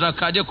dum fan ta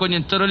kaje ko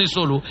nyen terrorist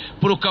solo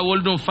pour ka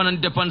woldum fanan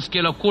dépense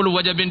ke la kol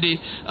wajabindi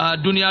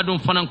dunia dum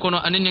fanan kono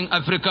anin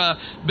Africa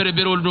bere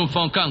woldum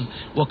fan kan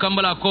wa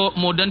kambala ko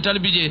mo dantal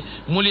bije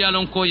muli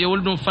alon ko ye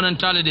woldum fanan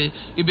talede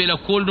ibe la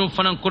kol dum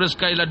fanan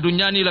koreska ila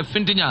dunyani la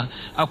fintinya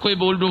akoy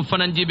be woldum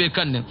fanan jibe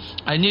kanne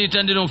ani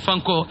tandidum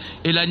fanko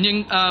ila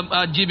nyin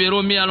jibe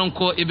ro mi alon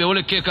ko ibe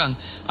wole kekan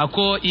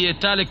ako ye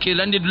tale ke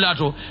landi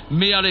dulato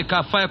mi ale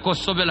ka fay ko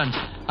sobelan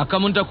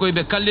akamunta ko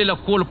be kallila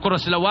kol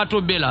koros la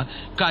wato bela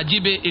ka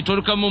jibe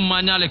itor kam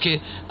manyale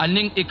ke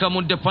aning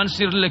ikamun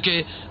dépensir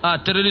leke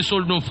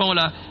terrorisol dum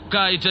fawla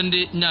ka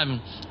itande nyami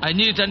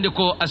ani itande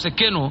ko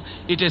asekeno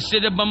ite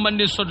sede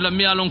bambande sodla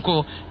mialon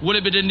ko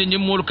wole be dende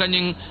nyimol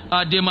kanyin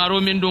demaro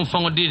min dum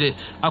fawdide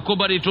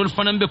akobari tol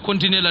fanambe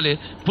continuer lale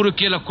pour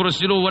que la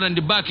korosilo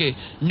wanandi bake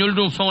nyol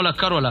dum fawla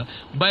karola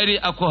bayri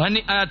ako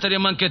hani ayatare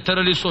manke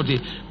terrorisoti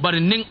bari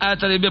ning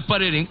ayatare be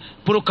parerin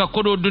pour ka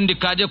kodo dundi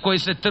kaje ko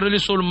se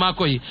terrorisol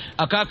makoy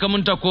aka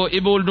kamunta ko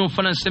ibol dum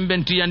fanan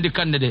sembenti yandi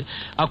kandede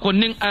ako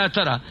ning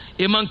ayatara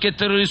e manke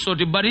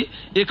terrorisoti bari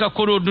e ka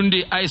kodo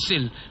dundi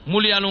ISIL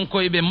muli alon ko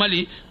be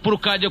Mali pour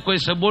kaje ko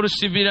se bor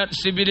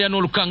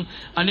civilianul kan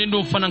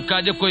anindu fanan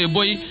kaje ko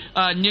boy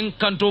nyin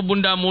kanto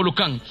bunda molu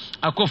kan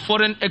ako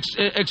foreign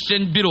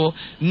exchange bureau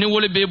ni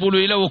wole be bulu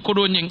ila wo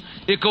kodo nyin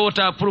e ka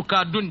wota pour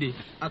ka dundi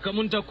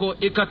akamunta ko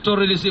e ka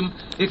terrorism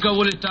e ka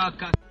wole ta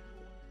ka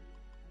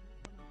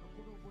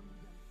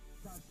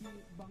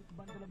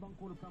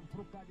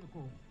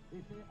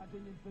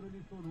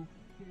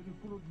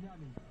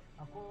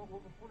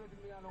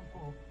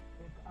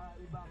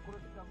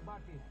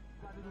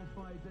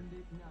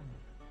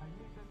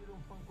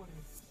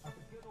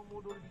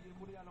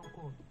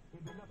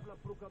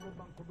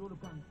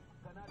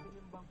kana de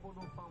banko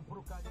dum fam pour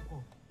kaje ko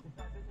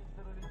ita de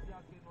terrorist ya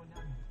ke no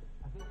nyami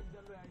ate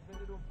jallo ya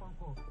be dum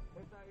fanko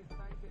eta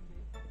excited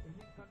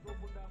ni kanto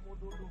bunda mo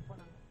do dum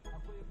fana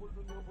akoy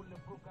buldu no bulle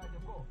pour kaje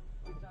ko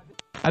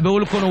abe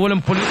wol kono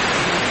wolem police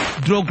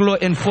drug law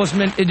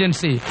enforcement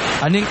agency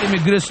aning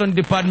immigration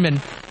department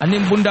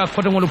aning bunda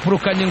koto ngol pour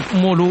kanyin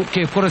molu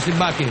ke korosi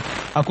bake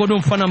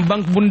akodum fanam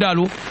bank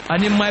bundalu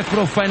aning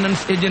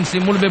microfinance agency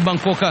mulbe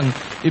banko kan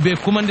ibe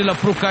kumandi la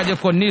pour kaje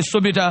ko ni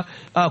sobita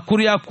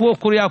kuriya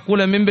ko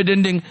la membe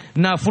dending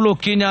na fulo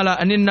kinyala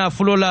aning na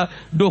fulo la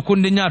do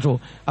kundi nyato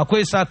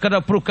akoy sa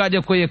kada pour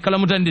kaje ko ye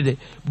kalamutandi de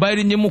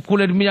bayri nyimu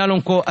kule mi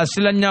yalon ko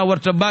asilanya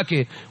warta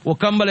bake o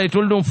kambala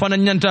itoldum fana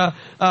nyanta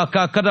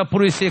ka kada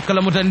pour se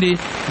kalamutandi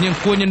nyen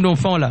ko nyen dum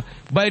fawla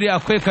bayri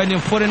akoy kanyen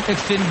foreign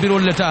exchange bureau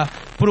leta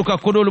pour ka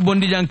kodol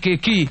bondi janke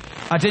ki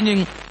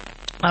atenyin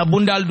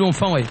bundal dum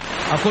faway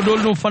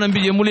akodol dum fana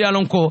biye mul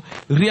yalon ko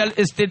real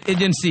estate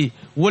agency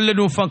wolle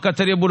dum fanka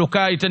tare bulu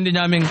kay tandi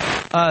nyamen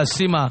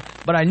sima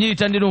bara nyi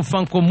tandi dum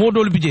fanko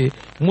modol bije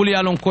mul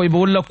yalon ko be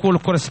wolla kol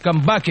kors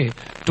kam bake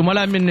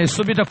tumala min ne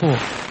sobita ko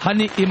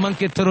hani e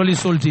manke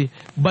terrorist solti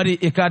bari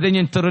e ka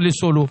denyen terrorist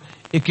solo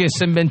e ke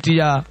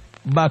sembentiya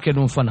bake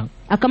dum fana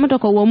akamata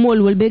ko wo mol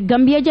wolbe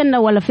Gambia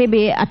janna wala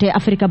febe ate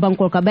Africa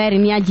banko ka bayri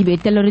ni ajibe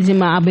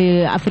terrorisme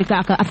abe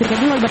Africa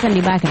dingol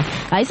batandi bake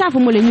ay safu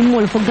mol ni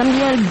mol fo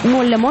Gambia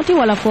mol le moti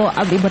wala ko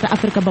abe bata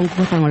Africa banko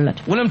ko tan wala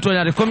wolam to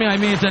nyaade comme ay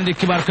mi tandi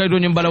kibar kaydo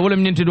nyim bala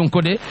wolam ninti dum ko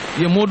de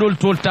ye modol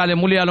tol tale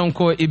mul yalon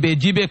ko ibe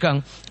jibe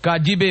kan ka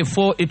jibe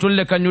fo e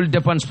tolle kanyul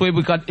dépense fo e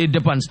kat e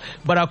dépense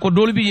bara ko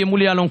dolbi ye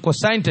mul yalon ko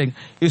sainteng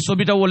e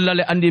sobita wala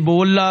le andi bo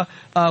wala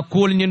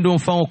kol nyindum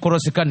fan ko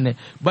rosi kanne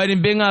bayri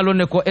be ngalo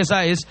ne ko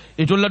SAS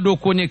e tolla do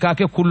ko ni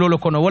kake kullolo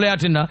kono wala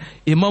yatina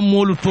imam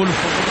molu tol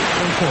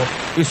ko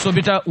e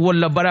sobita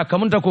wala bara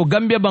kamunta ko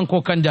Gambia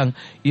banko kanjang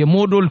e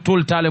modol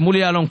tol tale mul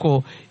yalon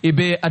ko e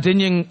be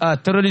atenyin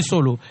terrorist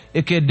solo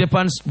e ke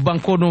dépense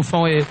banko dum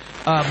fan e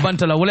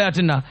bantala wala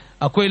yatina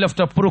akoy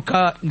lafta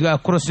puruka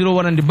krosiro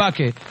wanandi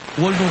bake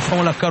woldum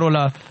fan la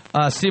karola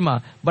sima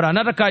bara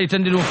nata ka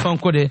itandi dum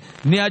fanko de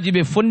ni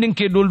ajibe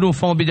fondinke doldum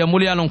fan be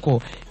jamul yalon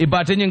ko e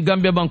batenyin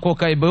Gambia banko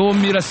kay be o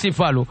mira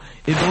sifalu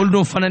e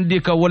doldum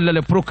fanandi ka walla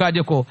le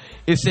prokaje ko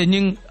e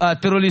senyin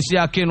terrorist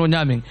ya keno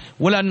nyamen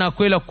wala na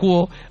ko la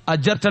ko a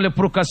jartale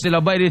prokase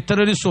la bayre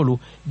terrorist solo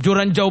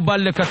joran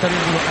jawballe ka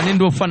taribulo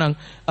anindo fanan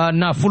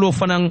na fulo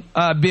fanan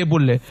be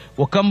bulle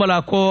o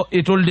kambala ko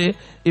itolde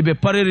e be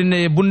pareri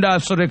ne bunda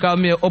sore ka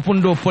me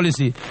opundo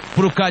policy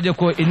prokaje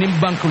ko e nim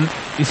bankul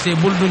e se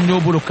buldu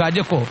nyobulu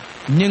kaje ko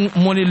ñing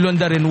moni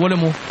londaren wala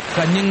mo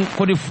ka ñing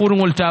ko di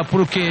furngol ta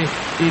pour que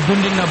e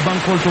dundina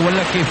bankol to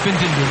wala ke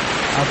fentinde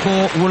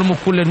ako wol mo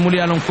kulen mul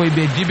yalon koy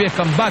be jibe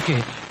kam bake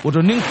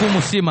woto nin ko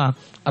musima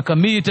aka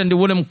miyitande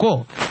wolem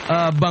ko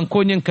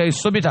banko ñing kay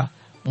sobita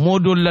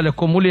modol lale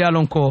ko mul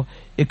yalon ko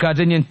e ka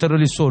tanyen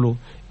terrorist solo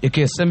e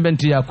ke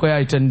sembenti ya ko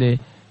yaytande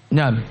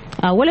nyami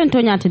wolen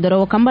to nyati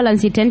doro kambalan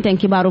si tenten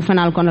kibaru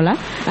fanal kono la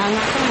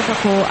nga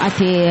ko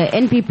ate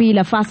NPP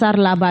la fasar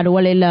la bad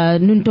wala la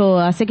nunto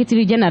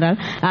secretary general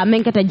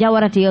menkata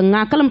jawarati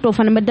nga kalam to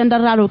fana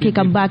meddandar laro ki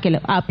kam bakele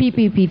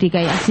PPP ti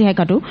kay asi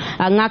hekatu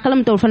nga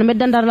kalam to fana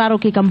meddandar laro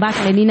ki kam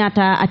bakele ni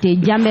nata ate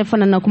jambe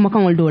fana na kuma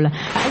kangol dola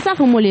isa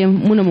fo mole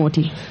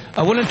munamoti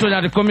wolen to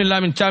nyati komi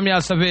lamin chamia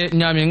save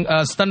nyamin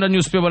standard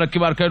newspaper la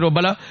kibar kaydo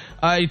bala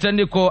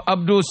itandi ko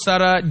Abdou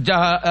Sara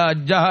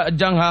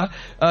Jangha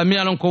mi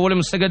alon ko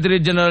wolem secretary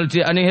general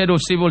ti ani head of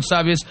civil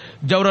service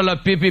jawrala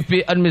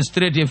PPP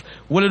administrative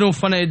wole dum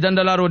fana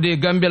dandalaro de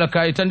Gambia la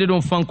kay tandi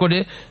dum fanko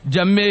de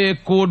jamme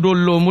ko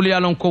dollo muli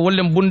alon ko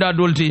wolem bunda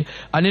dolti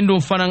ani dum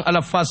fana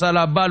ala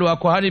fasala balu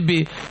ko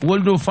hanibi wol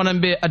dum fana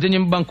be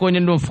atenyim banko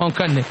nyen dum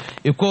fankane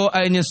e ko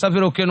ay nyen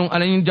safiro kenun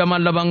ala nyen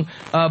jamal laban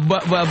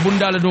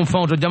bunda la dum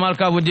fanto jamal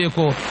ka wodi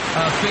ko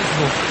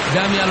Facebook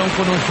dami alon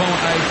ko dum fon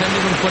ay tandi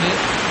dum ko de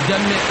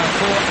jamme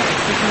ko ay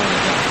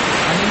technology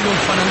ani dum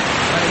fana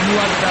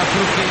luwal da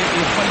pour que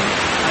e fali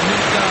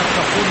aninka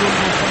ka kodo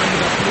no fana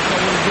da pour que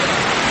wol be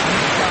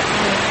aninka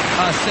ko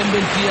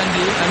sembenti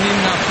ande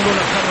aninna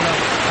fulola karola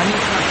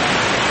aninka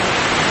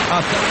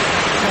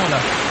fola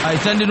ay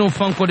tandi no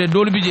fanko de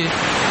dolbije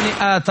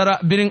ani tara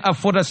biring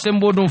afota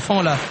sembo dum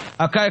fonla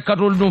akay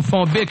katol dum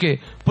fon beke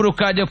pour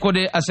kaje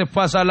kode ase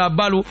pasa la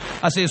balu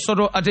ase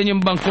soto atenyim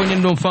banko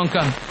nyen dum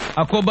fankan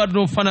akobar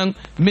dum fanan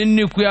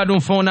minni kuya dum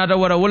fon nata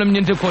wara wolam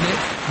nyente kode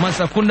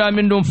mansa kunda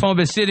min dum fon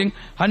be sering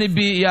hani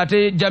bi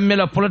yate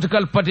jammela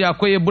political party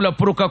akoye bula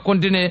pour ka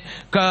continue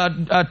ka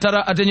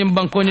tara atenyim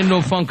banko nyen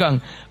dum fankan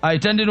ay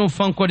tandi dum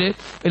fanko de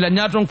ila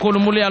nyaton ko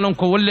mul yalon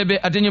ko wollebe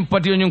atenyim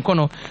party nyen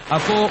kono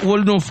ako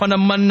woldum fana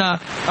manna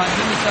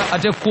adinisa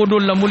ate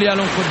kodol la mul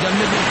yalon ko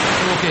jamme dum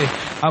okay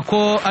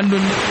ako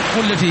andun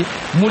kulleti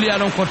muli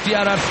alon ko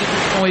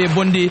TRRC on ye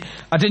bondi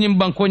atenyim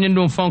banko nyen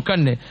dum fon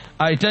kanne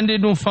ay tande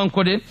dum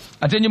fanko de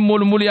atenyim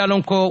mol muli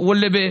alon ko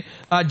wollebe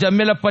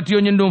jamela patio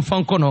nyen dum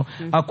fankono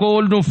ako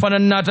wol dum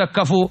fanan nata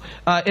kafu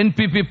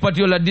NPP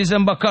patio la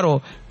December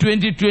karo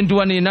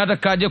 2021 nata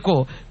kaje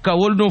ko ka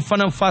wol dum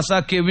fanan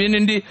fasa ke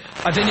wenindi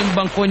atenyim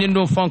banko nyen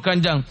dum fon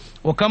kanjang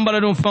o kambala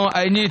dum fon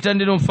ay ni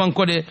tande dum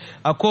fanko de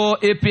ako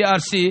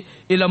APRC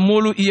ila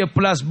molu iye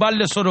place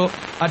balle sodo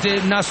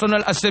ate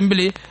National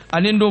Assembly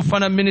anin dum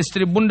fana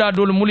ministry bunda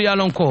dol muli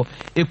alon ko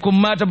e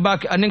kumata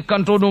bak anin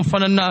kanto dum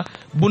fana na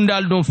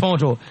bundal dum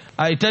fonto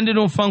ay tandi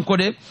dum fanko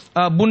de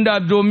bunda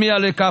do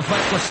miyale ka fa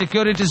ko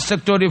security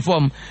sector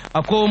reform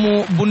ako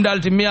mu bundal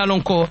ti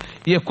miyalon ko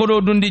ye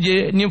kodo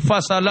dundije nim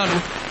fasa lalu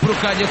pour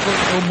kaje ko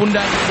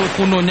bundal ko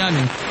kuno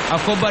nyami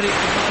ako bari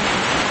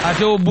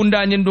ate o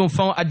bunda nyin dum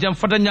fon a jam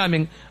fata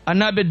nyamin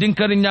anabe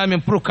dinkari nyamin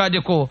pour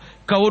kaje ko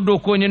kawodo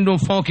ko nyin dum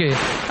fonke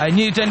ay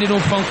nyi tandi dum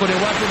fonko de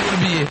wato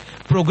biye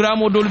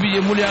programme dol bi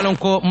muli alon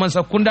ko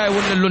mansa kunda e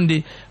wolle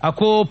londi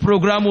ako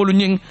programme lu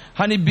nying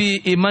hani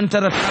bi e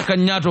mantara kan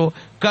nyato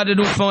kade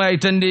dum fon ay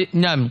tandi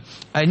nyam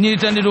ay nyi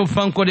tandi dum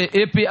fanko de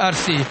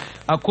APRC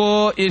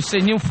ako e se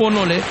nyim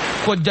fonole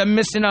ko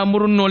jamme sina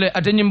murunole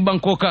atenyim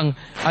banko kan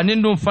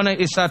anin dum fanan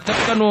isa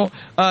takkano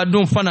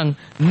dum fanan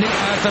ni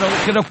atara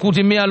kida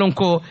kuti mi alon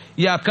ko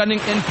ya kanin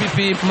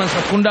NPP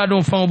mansa kunda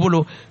dum fon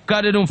bulu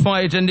kade dum fon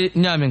ay tandi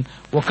nyamin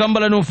o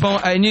kambala dum fon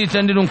ay nyi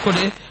tandi dum ko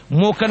de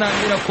mo kana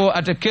mira ko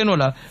ata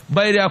kenola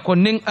bayri ko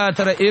ning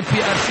atara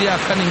APRC ya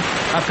kanin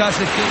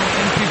akase keno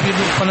NPP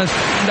dum fanan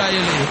kunda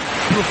yele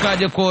pour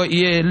kaje ko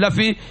ye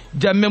lafi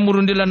jamme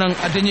murundi lanan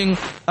atenyin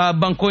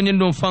banko nyin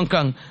dum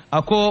fankan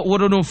ako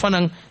wodo dum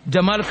fanan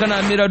jamal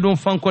kana mira dum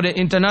fanko de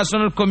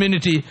international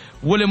community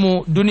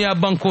wolemu dunia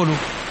bankolu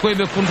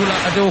koybe kuntula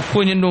ate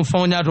ko nyin dum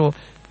fanyato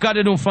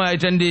kade dum fan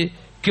aytandi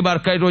kibar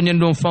kaydo nyen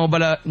dum fan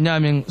bala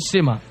nyamin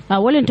sima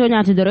wolen to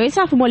nyaati doro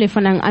isafu mole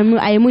fanan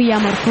ay mu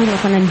yamar ko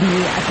fanan di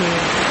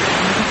ate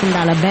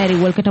ndala bari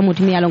wol kata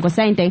mutimi yalon ko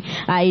sainte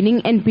ay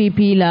ning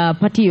NPP la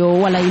patio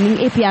wala ning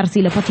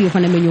APRC la patio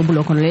fana me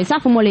nyobulo kono le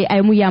safu mole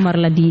ay mu yamar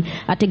la di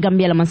ate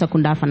Gambia la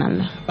masakunda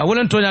fanan la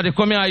wolen to nyaade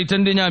komi ay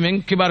tande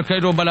nyamin kibar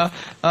kaydo bala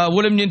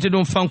wolem nyenti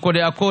dum fanko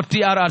de ako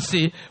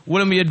TRRC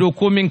wolem yeddo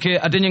ko minke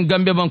ate nyen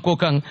Gambia banko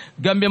kan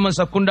Gambia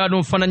masakunda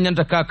dum fanan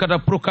nyanta ka kata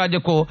prokaje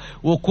ko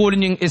wo ko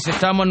nyin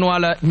esetama no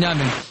wala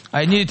nyamin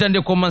ay ni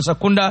tande ko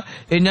masakunda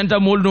e nyanta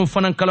moldum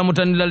fanan kala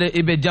mutan lale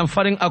ibe jam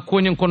faring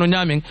akonyin kono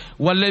nyamin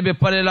walle be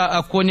la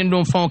akonyin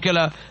dum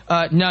fankela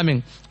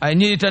nyamin ay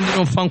ni tan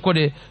dum fanko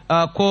de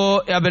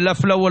ko yabe la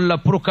fla wala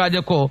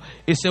purkaje ko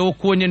e se o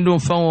konyin dum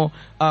fango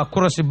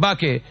krosi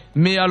bake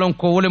mi alon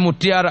ko wole mu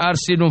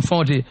TRRC dum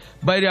fonti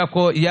bayri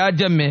ko ya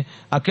jamme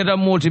akeda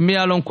multi mi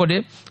alon ko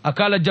de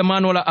akala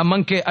jamano wala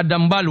amanke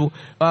adambalu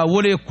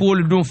wole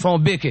kul dum fon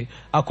beke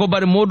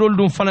akobari modol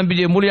dum fanan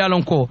bije muli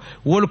alon ko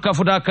wol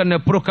kafuda kan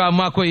purka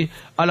makoy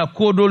ala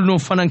kodol dum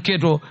fanan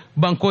keto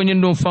banko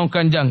nyin dum fon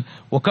kanjang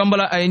o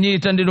kambala ay ni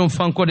tan dum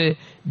fanko de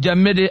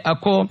jammede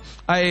ako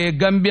ay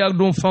Gambia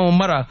dum fon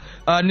mara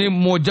ni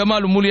mo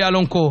jamalu muli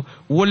alon ko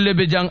wolle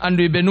be jang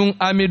andu be nun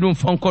ami dum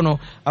fankono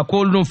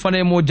akol dum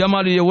fane mo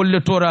jamalu ye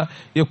wolle tora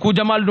ye ku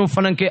jamal dum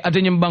fananke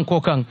atenyim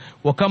banko kan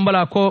wo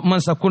kambala ko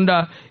mansa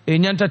kunda e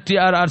nyanta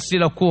TRRC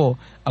la ko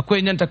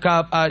akoy nyanta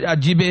ka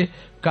ajibe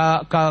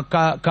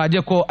ka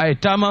je ko ay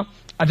tama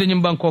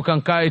atenyim banko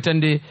kan ka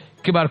itande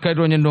kibar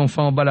kaydo nyen dum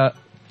fam bala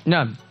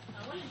nyam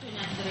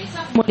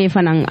mote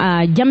fanan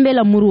jambe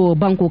la muru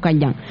banko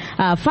kanjang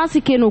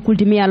fasi keno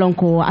kultimi alon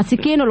ko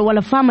asikeno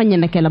wala fama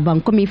nyana kala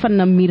banko mi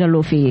fanna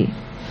miralo fe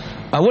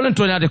wolen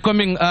to nyaade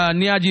coming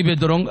niaji be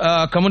dorong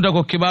kamunda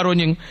ko kibaro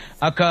nyin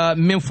aka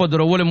min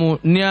fodoro wole mu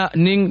nia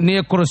ning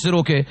ne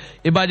krosiro ke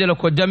ibajelo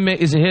ko jamme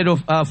is head of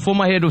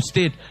former head of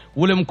state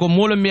wolem ko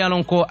molo mi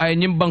alon ko ay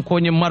nyim banko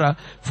nyim mara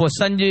fo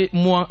sanji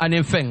muan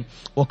anen feng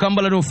o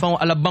kambala dum fon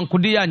ala banku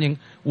diya nyin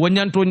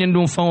wonyanto nyin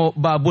dum fon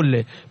ba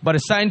bulle bar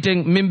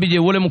sainteng mimbije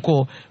wolem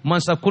ko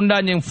mansa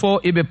kunda nyin fo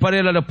ibe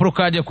parela la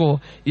prokaje ko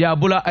ya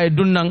bula ay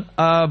dunnan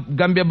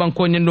Gambia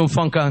banko nyin dum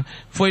fon kan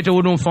fo ite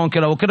wudum fon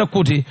kala o kada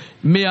kuti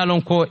mi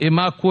alon ko e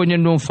ma ko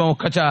nyin dum fon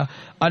kacha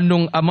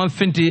andung amam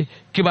finti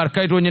kibar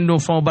kayto nyin dum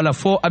fon bala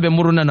fo abe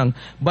muruna nan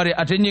bari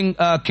atenyin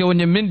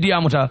kewonye min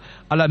diamuta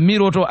ala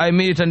miroto ay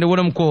mitande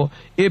wonam ko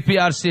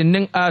APRC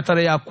ning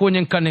atara ya ko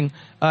nyin kanin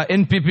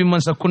NPP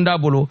mansa kunda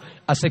bolo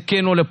ase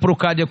keno le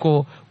prokaje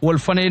ko wol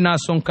fanay na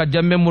son ka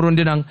jamme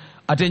murundi nan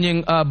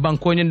atenyin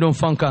banko nyin dum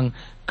fankan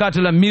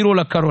katala miro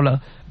la karola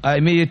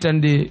ay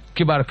mitande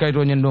kibar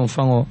kayto nyin dum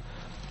fango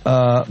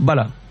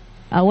bala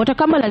wota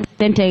kamala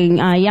tente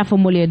yafo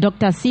mole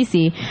Dr.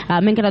 Cissé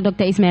menkata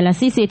Dr. Ismaila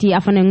Cissé ti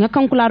afana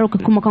ngakankularo ko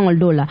kuma kangol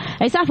dola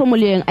ay safo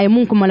mole ay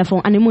mun kuma la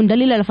fon ani mun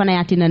dalila la fana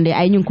yatinande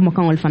ay nyun kuma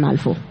kangol fanal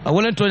fo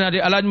wolen toñade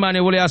alaj mane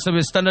wole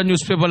asabe standard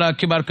newspaper la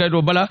kibar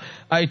kaydo bala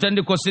ay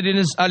tandi ko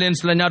Citizens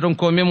Alliance la nyaton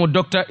ko memo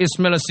Dr.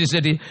 Ismaila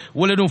Cissé ti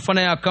wole dum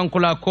fana ya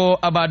kankula ko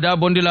abada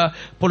bondila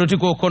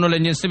politiko kono le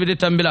nyin sibidi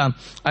tambila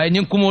ay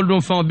nyin kumol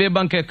dum fon be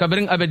banque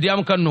kabring abe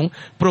diam kannu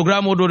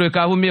programme o do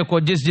ka humi ko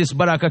jis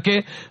baraka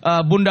ke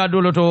bunda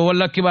dolo to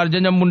walla kibar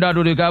janyam bunda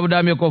do ka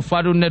dame ko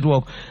fadu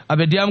network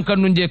abe diam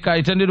kannu je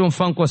kay tande dum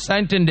fanko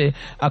saintende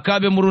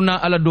akabe muruna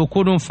ala do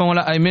ko dum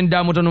fanwala ay men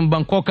damu tanum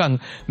banko kan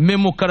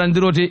memo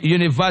karandirote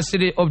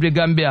University of the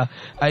Gambia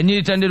ay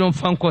ni tande dum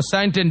fanko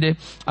saintende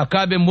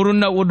akabe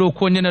muruna wodo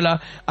ko nyenala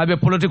abe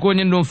politiko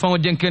nyen dum fango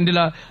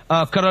jenkendila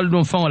karal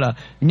dum fanwala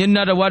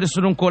nyenna da wadi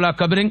sunun ko la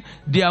kabring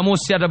diamo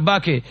siada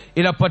bake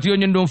ila patio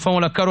nyen dum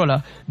fanwala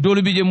karola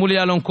dolu bije muli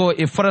alon ko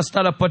e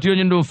farasta la patio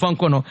nyen dum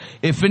fankono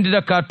e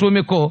findida ka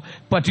tome ko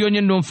patio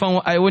nyen dum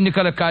fango ay woni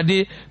kala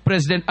kadi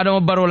president Adama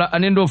Barola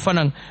anendo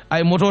fanan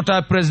ay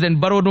motota president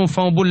Baro dum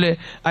fango bulle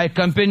ay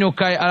campaigno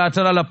kay ala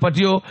tara la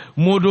patio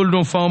modol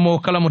dum fango mo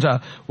kalamuta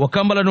wa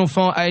kambala dum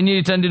fango ay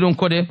ni tandi dum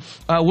kode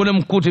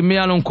wolem kuti mi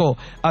alon ko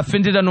a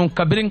findida non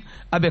kabring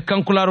abe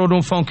kankularo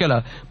dum fango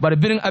kala bar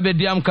biring abe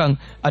diam kan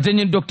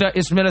atenyin Dr.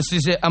 Ismaila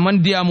Cissé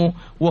aman diamu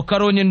wo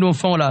karo nyen dum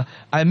fango la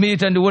ay mi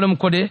tandi wolem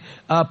kode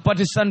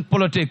partisan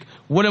politique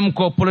wolem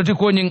ko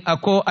politiko nyin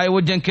ako ay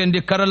wo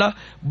jenkendi karala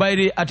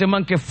bayri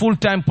atemanke full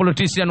time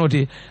politician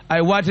oti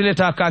ay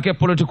watileta kake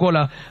politiko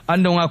la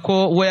andon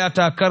ako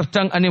wayata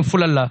kartang anin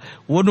fulalla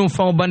wodum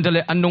fango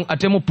bandale andon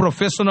atemu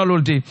professional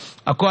olti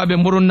ako abe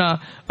murunna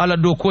ala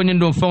do ko nyin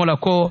dum fango la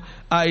ko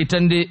ay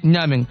tandi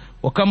nyamin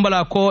o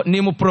kambala ko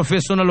ni mu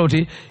professional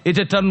oti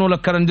ite tanno la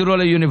karandiro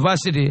la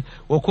university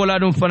o ko la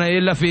dum fana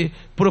yelafi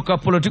pour ka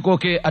politiko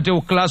ke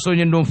atew classe o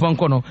nyin dum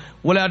fankono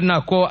wala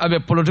adna ko abe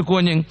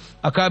politiko nyin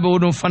akabe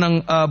wodum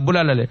fanan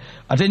bulalale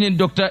atenyin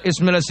Dr.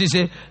 Ismaila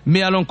Cissé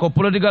mi alon ko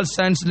political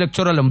science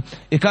lecturalum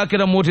e ka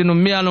kira moti no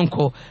mi alon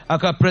ko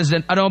aka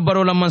president Adama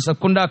Barrow la mansa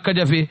kunda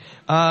kajafi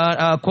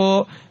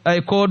ko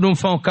ay ko dum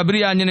fon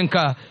kabriya nyin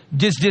ka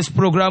jis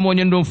programme o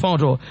nyin dum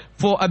fonto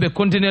fo abe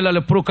continuer la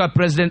le pour ka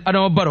president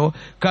Adama Barrow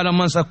kala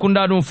mansa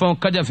kunda dum fon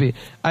kajafi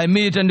ay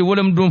mi tandi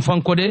wolem dum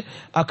fon kode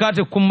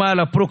akate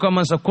kumala pour ka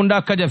mansa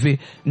kunda kajafi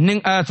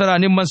ning ayatara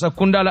ni mansa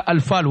kunda la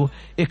alfalu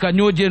e ka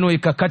nyoje no e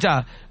ka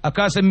kata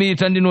akase mi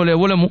tandi no le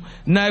wolemu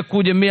nay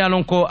kuje mi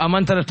alon ko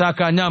amantara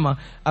taka nyama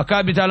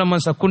akabita la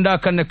mansa kunda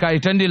kan ka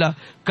itandila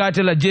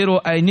katela jero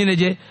ay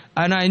nyineje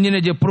ana ay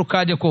nyineje pour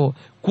kaje ko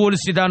kol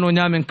sidano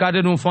nyamen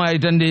kade dum fon ay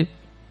tandi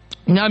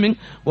nyamin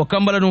wo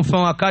kambala dum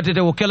fon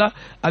akatete wo kela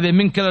abe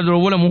min kela do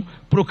wolemu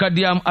pour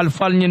kadiam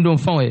alfal nyin dum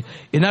fon e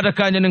inata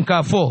kanyen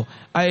ka fo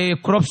ay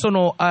corruption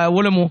o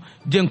wolemu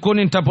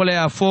jenkonin tapole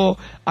ya fo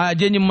a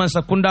jenyi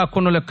mansa kunda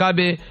kono le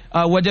kabe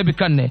wajabi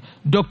kanne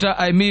docteur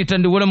ay mi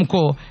tandi wolem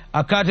ko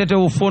akatete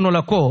wo fono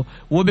la ko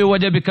wobe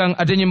wajabi kan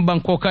atenyi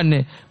banko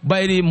kanne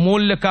bayri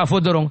molle ka fo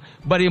doron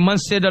bari man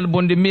sedal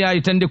bondi mi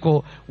ay tandi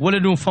ko wole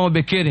dum fon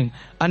be kering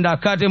anda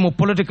akate mo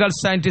political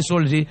scientist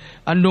oldi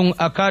andung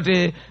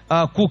akate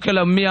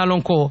kukela mi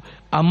alon ko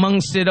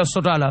amang seda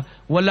sotala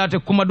wala te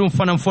kuma dum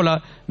fanan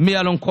fola mi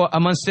alon ko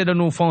aman seda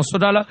no fon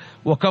sotala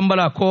wo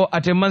kambala ko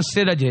ate man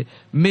seda je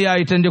mi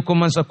ay tande ko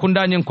man sa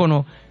kundanyen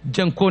kono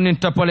jankonin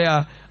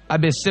tapalea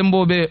abe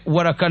sembobe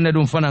warakane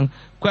dum fanan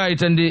ko ay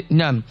tande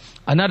nyam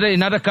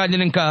anada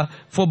kanyen ka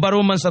fo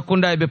baro man sa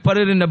kunda be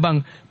parere ne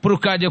bang pour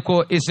kaje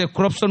ko e se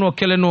corruption o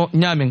keleno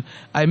nyamin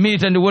ay mi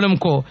tande wolem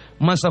ko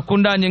man sa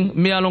kundanyen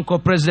mi alon ko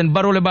president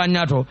baro le ba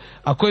nyato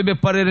akoy be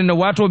parere ne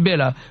wato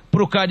bela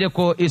pour kaje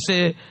ko e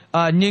se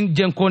nying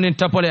jenkonin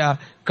tapalea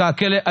ka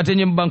kele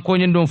atenyim banko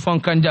nyin dum fon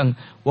kanjang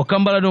wo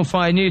kambala dum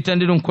fa ni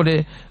tandi dum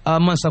kode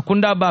man sa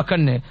kunda ba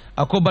kanne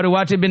ako bari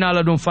wati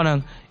binala dum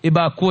fanan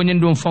iba ko nyin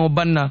dum fon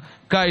banna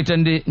ka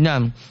itandi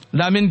nyam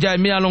lamin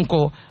jami alon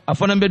ko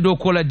afana be do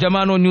ko la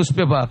jamano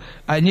newspaper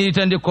a ni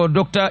tandi ko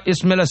Dr.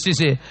 Ismaila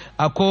Cissé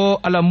ako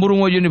ala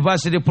murungo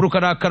university pour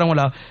kara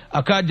karangola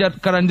aka jat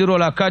karandiro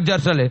la ka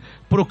jartale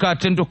pour ka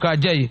tento ka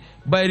jay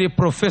bayri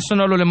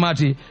professional le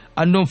mati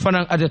andum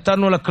fanan ate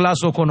tanno la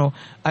classe o kono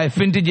ay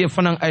fintije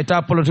fanan ay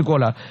ta politiko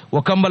la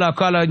wo kambala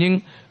kala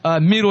nyin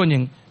miro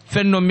nyin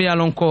fenno mi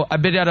alon ko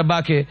abedi ada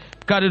bake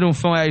kade dum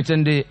fon ay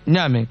tende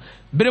nyame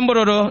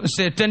birembodo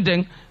se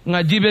tenteng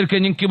nga jiber ke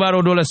nyin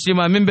kibaro do la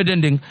sima mimbe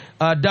dending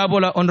dabo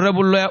la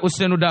honorable lawyer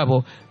Ousainou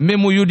Dabo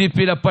memu UDP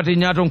la parti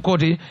nyaton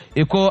koti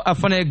e ko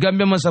afane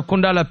Gambia masa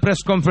kunda la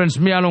press conference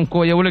mi alon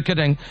ko yewle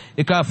kedeng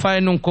e ka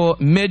faynun ko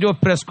major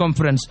press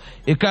conference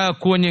e ka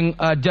ko nyin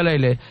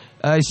jalayle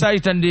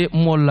isaitandi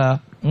molla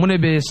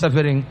munebe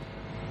suffering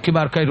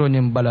kibar kayto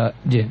nyim bala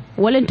je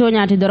wolen to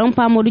nyaati doron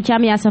pa modu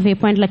cham ya safe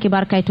point la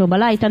kibar kayto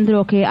bala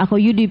itandiro ke ako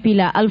UDP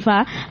la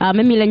alpha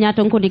memi la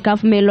nyaton ko di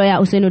kaf me loya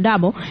Ousainou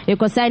Dabo e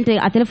ko sante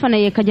a telefona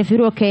ye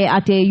kajafiro ke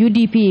ate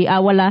UDP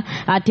wala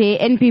ate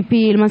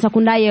NPP man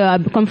sakunda ye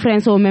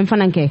conference o men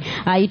fananke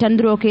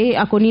itandiro ke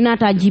ako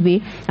ninata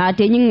jibe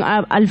ate nyin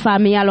alpha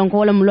me yalon ko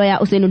wala loya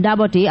Ousainou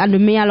Dabo te andu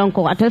me yalon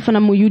ko a telefona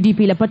mu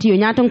UDP la pati yo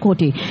nyaton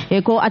kote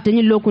e ko ate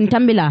nyin lokun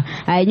tambila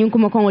ay nyin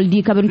kuma kongol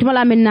di kabin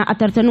tumala menna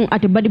atartanu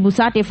ate badi bu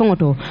sate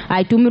fongoto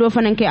ay tumiro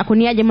fananke ako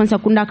niaje man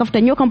sakunda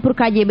kafta nyokam pour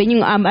kaje be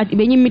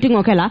nyin meeting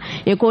o kala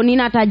e ko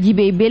ninata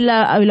jibe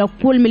bella la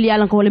pol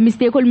million ko wala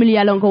mistake kol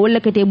million ko wala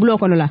kete bulo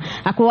ko la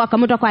ako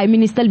akamuta ko ay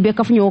minister be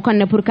kafnyo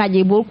kanne pour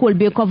kaje bo kol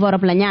be cover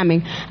up la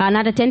nyamen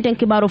nata tenten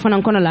kibaro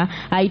fanan kono la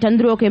ay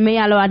tandro ke me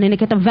yalo ne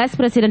keta vice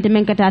president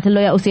men keta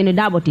loya Ousainou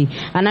Daboti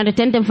nata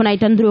tenten fana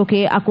tandro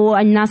ke ako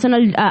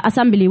national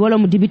assembly wala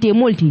mu député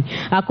multi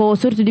ako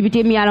surtout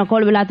député mi yalo ko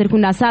la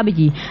terkunda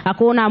sabiji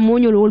ako na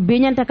moñol wol be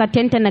nyanta ka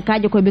tenten na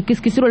kaje ko be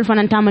kiskisrol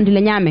fanan tamandi la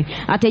nyame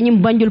ate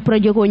nyim banjul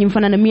projet ko nyim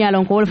fanan mi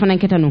yalo ko wol fanan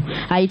ketanu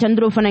ay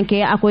tandro fanan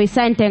ke ako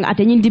santeng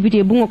ate nyim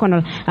député bungo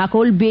kono ako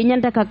wol be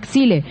nyanta ka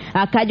sile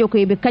kaje ko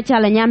be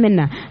kacala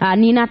nyamenna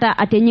ni nata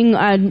ate nyim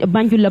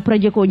banjul la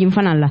projet ko nyim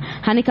fanan la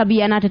hani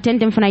kabi anata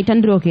tenten fana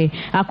tandro ke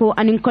ako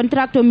anin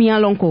contracto mi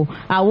yalo ko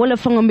wala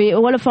fangombe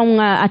wala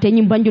fanga ate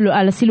nyim banjul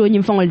ala silo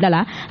nyim fangol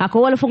dala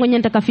ako wala fango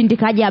nyanta ka finti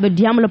kaje abe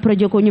diam la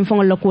projet ko nyim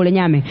fangol la ko le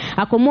nyame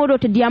ako modo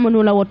te diam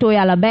no la woto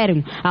ya la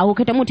berin ako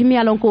kete muti mi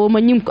yalo ko ma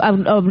nyim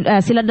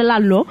sila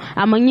dalallo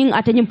ama nyim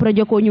ate nyim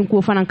projet ko nyim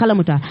ko fanan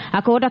kalamuta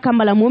ako wota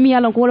kambala momi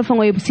yalo ko wala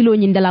fango silo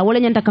nyim dala wala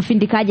nyanta ka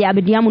finti kaje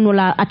abe diam no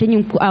la ate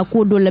nyim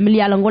ko do la mi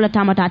yalo ngola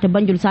tamata ate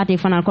banjul sate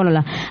fanan kono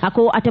la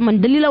ako ate man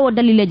dalila wo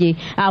dalila je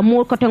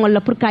mo ko tengol la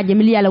pour kaje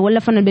mi yalo wala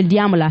fanan be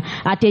diam la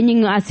ate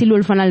nyim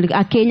silol fanal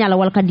Kenya la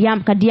wala ka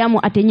diamu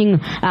ate nyim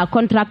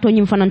contracto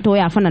nyim fanan to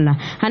ya fanan la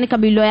hani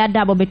kabi loya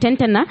Dabo be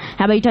tentena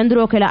haba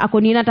itandro kala ako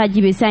ninata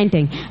jibe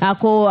sainteng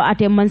ako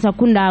ate mansa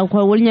kunda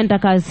ko wolnyanta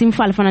ka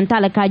simfal fanan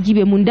tala ka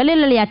jibe mun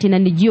dalila yatina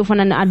ni jio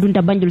fanan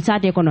adunta banjul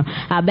sate kono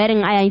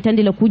bereng aya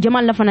itandi la ku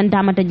jamal la fanan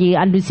tamata ji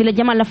andu sila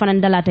jamal la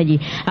fanan dalata ji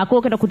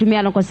ako kada kutumi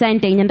ala ko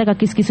sainteng nyanta ka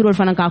kiskisrol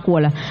fanan ka ko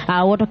wala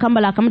woto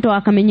kambala kamto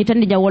akame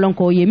nyitandi ja wolon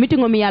ko ye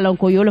mitingo mi yalon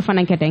ko yolo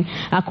fanan keteng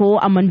ako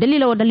amman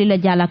dalila o dalila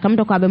jala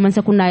kamto ko be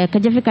mansa kunda ya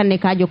kajafi kanne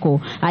kajo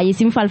ko ayi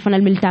simfal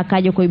fanal milita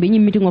kajo ko be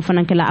nyim mitingo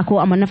fanan kala ako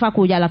amman nafa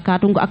ko jala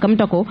katungo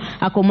akamta ko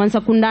ako mansa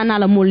kunda na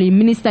la moli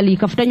minister li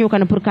kaftanyo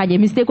kana pour kaje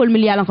mistake kol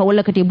miliyalan ko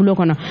wala kate bulo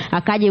kono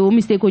akaje wo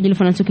mistake ko jil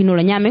fanan sukino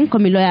la nyamen ko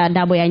mi loya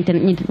Dabo ya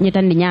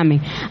nyitandi nyamen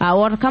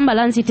wor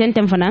kambalan si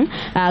tentem fanan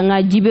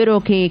nga jibero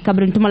ke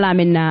kabrin tumala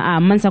men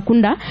mansa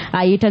kunda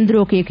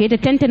yitandiro ke te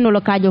tenten no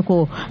lo kajo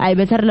ko ay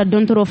be tar la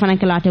dontoro fanan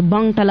kala te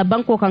bank tala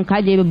banko kan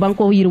kaje be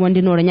banko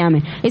yirwande no la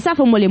nyamen e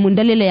safa mole mun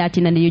dalila ya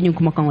tinande yonyum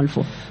ko makangol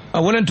fo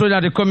wolen to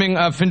nyade coming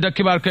finta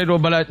kibar kaydo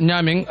bala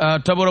nyamin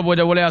taboro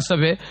boja wala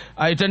asabe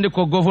ay tandi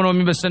ko governor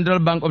mi be Central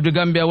Bank of the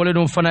Gambia wala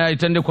dum fana ay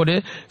tandi ko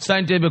de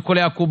sante be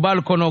kole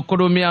akubal kono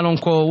kodo mi alon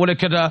ko wala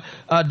keda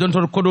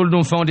dontor kodol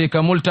dum fawde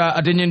ka multa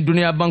atenyen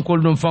dunia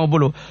bankol dum faw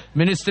bolo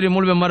ministry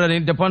mulbe marani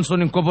dépense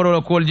on ko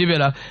boro ko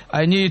jibela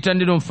ay ni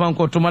tandi dum faw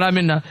ko tumala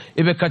minna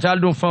ibe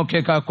katal dum faw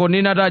ke ka ko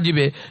ni nata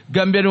jibe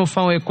Gambia dum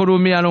faw e kodo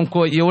mi alon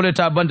ko e wala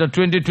ta banda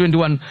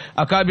 2021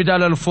 akabi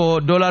dalal fo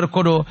dollar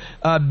kodo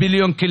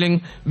billion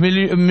killing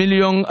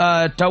million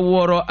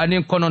taworo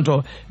anin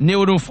kononto ni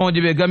wudum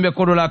fonji be Gambia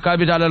kodo la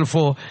capital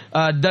fo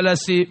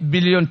dalasi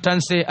billion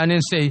tanse anin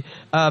sey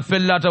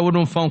fellata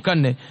wudum fon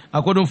kanne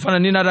akodum fana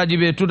ni na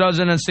rajibe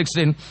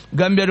 2016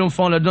 Gambia dum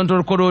fon la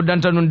dontor kodo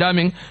dantanun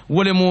daming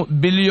wolemu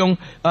billion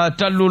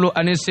tallulu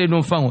anin sey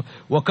dum fon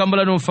wa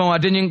kambala dum fon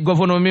atenin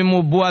governo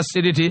mimu boa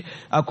sediti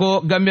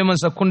ako Gambia man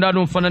sakunda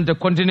dum fanante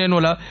continue no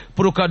la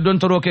pour ka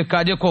dontoro ke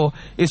kaje ko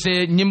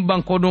ise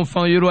nyimbanko dum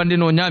fon yurwandi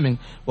no nyamin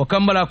wa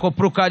kambala ko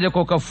pour kaje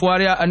ko ka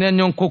fuaria anen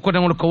nyon ko ko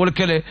ngol ko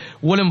wolkele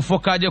wolem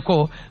fokaje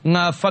ko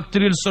nga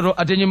factory soro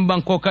atenyim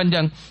banko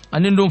kanjang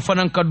anin dum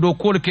fanan ka do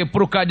ko ke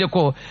pour kaje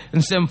ko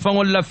nsem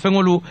fangol la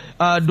fengolu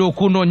do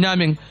kuno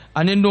nyamin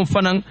anin dum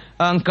fanan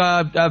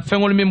anka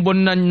fengol min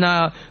bonna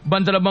na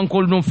bandala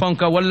bankol dum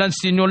fanka walla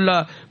signol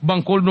la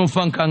bankol dum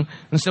fankan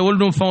nse wol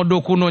dum fan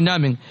do kuno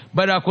nyamin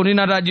bara ko ni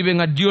na rajibe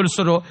nga diol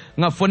soro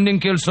nga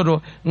fondinkel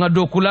soro nga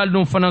do kulal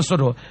dum fanan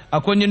soro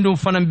akonyin dum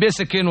fanan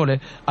bese kenole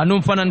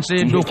anum fanan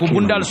se do ko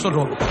bundal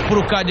soro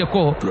pour kaje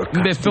ko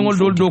mbe fengol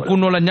dol do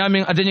kuno la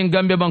nyamin atenyin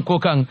Gambia banko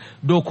kan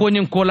do ko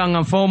nyin ko la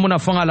ngam fawo muna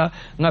fangala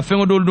nga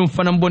fengol dol dum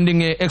fanan bondi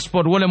nge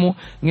export wolemu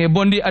nge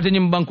bondi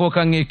atenyin banko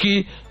kan nge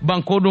ki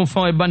banko dum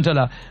fan e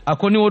bantala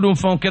akoni wodum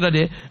fan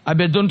kedade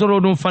abe dontoro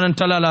dum fanan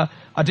talala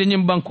ate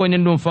nyim banko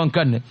nyen dum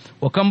fankanne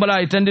o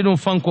kambala itande dum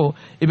fanko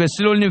ibe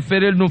silol ni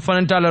ferel dum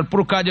fanantala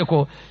pour kaje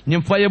ko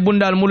nyim faye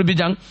bundal mul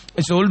bijang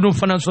e so dum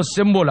fanan so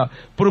sembola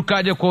pour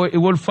kaje ko e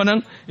wol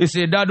fanan e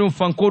se dadum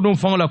fanko dum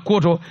fanla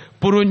koto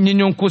pour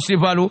nyinyon ko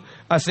sivalu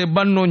ase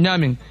banno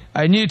nyamin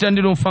ay ni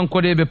itande dum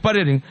fanko de be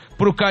parerin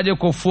pour kaje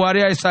ko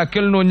foire ay sa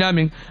kelno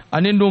nyamin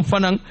anin dum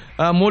fanan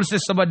mol se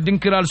sabat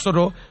dinkiral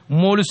soto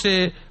mol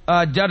se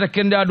jata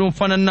kende adum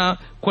fanana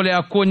kole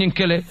akonyin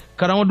kele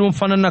karango dum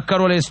fanana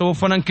karole so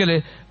fanan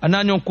kele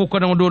ananyon ko ko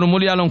do no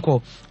mul yalon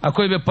ko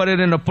akoy be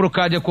parere na pour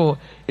kaje ko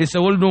e se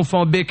wol dum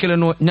fan be kele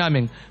no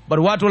nyamin bar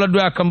wato la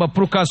doya kamba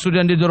pour ka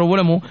sudandi doro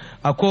wolemu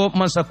ako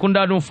mansa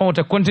kunda dum fan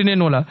ta continue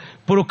no la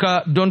pour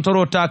ka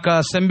dontoro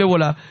taka sembe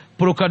wala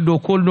pour ka do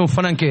kol dum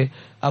fananke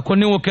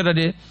akoni wo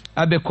kedade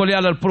abe kole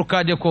alal pour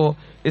kaje ko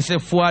e se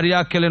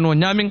foaria kele no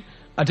nyamin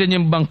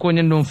atenyim banko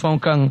nyen dum fan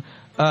kan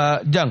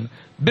jang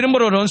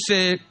birmoro don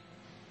se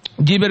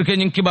jiber ke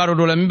nyin kibaro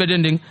do la mbe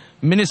dending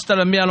ministre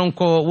la mialon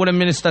ko wala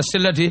ministre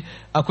sellati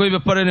akoy be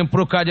parene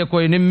pour kaje ko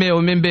ni me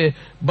o membe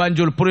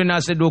banjul pour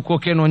nase do ko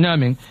keno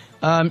nyamin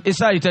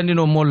isa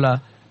itandino molla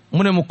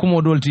mune mo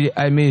kumo dolti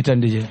ay me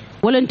itandije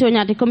wolento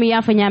nyati komi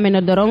yafa nyame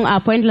no dorong a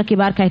point la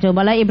kibar kayto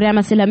bala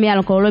Ibrahima Silami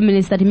alon ko lo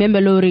ministre ti membe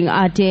loring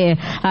ate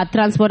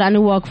transport and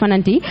work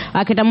fananti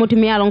aketa moti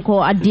mi alon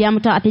ko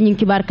adiamta ate nyin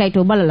kibar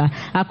kayto bala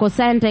ko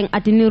sainteng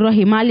ate ni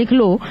rohi malik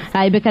lo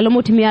ay be kala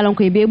moti mi alon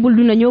ko be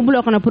buldu na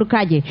nyobulo ko na pour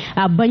kaje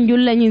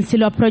banjul la nyin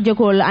silo projet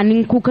ko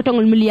anin ku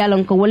katongol mil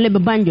yalon ko wolle be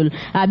banjul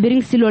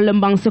biring silo le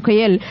mbang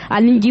sokoyel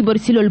anin jibor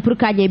silo pour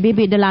kaje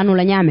bebe de lanu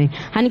la nyame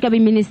hani kabi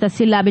ministre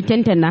silla be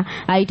tentena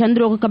ay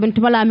tandro ko kaben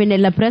tubala mine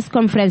la press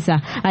conference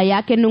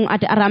yake nung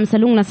ate aram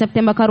salung na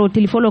september karo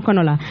tilifolo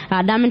kanola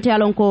damante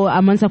alon ko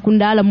amansa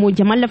kundala mo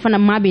jamal fana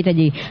mabe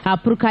taji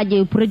pour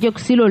kaje project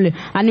silol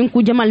anin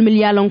ku jamal mil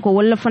yalon ko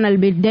wala fanal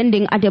be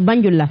dending ate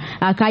banjulla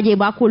kaje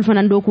ba kul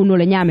fana do ku no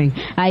la nyamen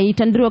ay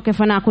tandro ke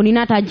fana ko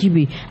ninata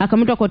jibi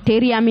akamuto ko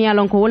teri ami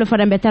yalon ko wala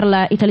fana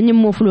betarla italnyim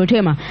mo fulo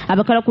tema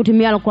abakala kuti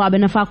mi yalon ko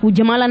abena fa ku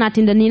jamala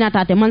natinda ninata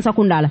ate mansa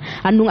kundala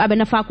andung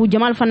abena fa ku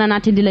jamal fana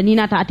natindila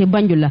ninata ate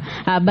banjulla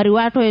bari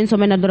wato en so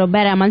mena dro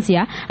bare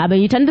amansia abe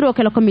yitandro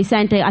ke ko mi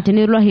sante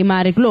atenirlo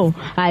himare glo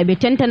ay be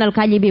tentanal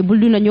kaji be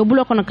bulduna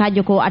nyobulo kono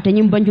kaji ko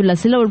atanyim banjula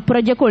silo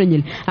projet ko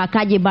nyil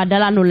kaji ba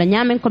dalano la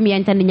nyamen ko mi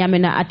yantande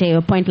nyamena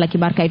ate point la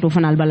kibar kayto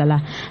fanal balala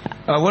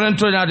wolen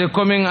to nyaade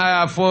coming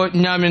aya fo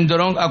nyamin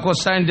dorong ako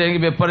sande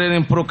be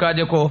parenin pro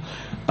kaji ko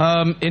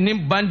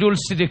enim banjul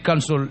city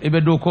council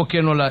ibe do ko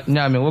keno la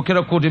nyame wo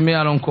kera ko de mi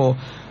alon ko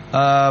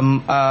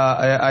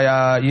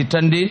aya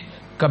yitandi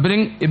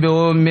kabring ibe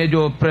o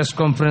mejo press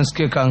conference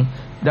ke kan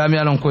dami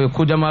alon ko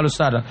ku jamalu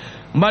sada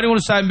mbari wol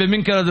saimbe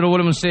min kala do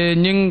wolum se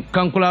nyin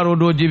kankularo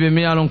do jibe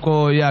mi alon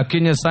ko ya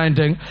kinya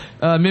sainteng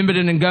membe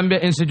den Gambia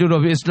Institute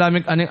of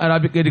Islamic and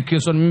Arabic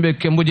Education membe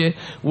kembuje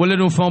wole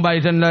dum fon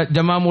bayi tan la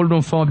jamamul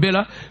dum fon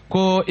bela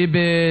ko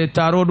ibe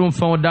taro dum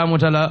fon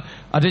damutala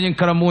atenyin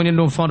karamo ni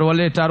dum fon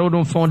wala taro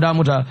dum fon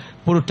damuta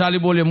pour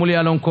talibole muli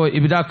alon ko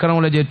ibida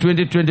karam la je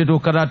 2022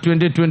 kara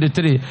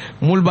 2023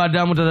 mulba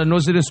damuta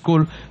nursery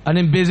school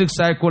and basic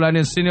cycle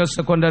and senior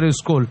secondary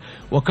school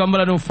wa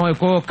kambala dum fon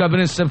ko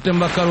cabinet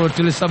september karo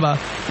tilisaba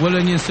wala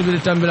nyin sibili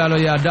tambila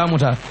ya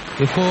damuta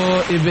ko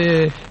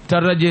ibe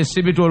taraje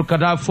sibitol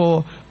kada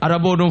fo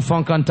arabo dum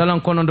fankan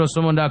talan kono do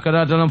somonda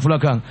kada talan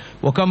fulakan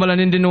o kambala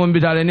nindi no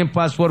mbitale ni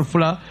passeport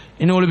fula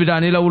ino wol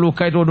bidani la wulu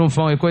kayto dum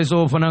fan ko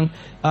so fanan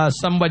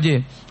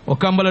sambaje o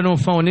kambala dum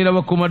fan ni la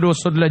wakuma do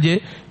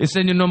sodlaje e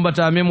sendi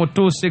nombata memo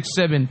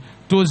 267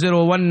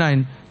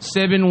 2019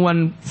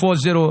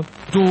 7140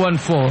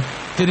 214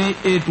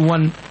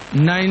 381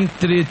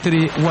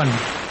 9331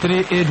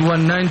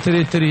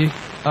 381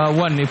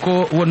 9331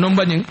 ko wo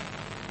nomba nyin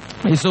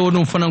iso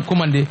dum fanan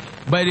kumande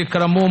bayri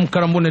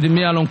karambo ne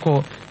mi alon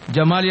ko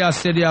jamalia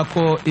sedia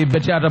ko e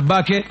betiata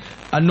bake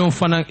annon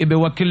fanan e be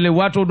wakille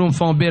wato dum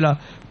fan bela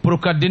pour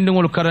ka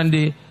dindingol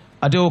karande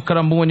ade o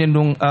karambo wonen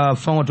dum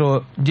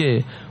fangoto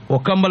je o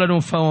kambala dum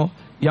fan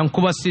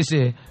yankuba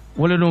sise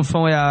wala dum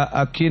fan ya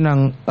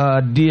akinan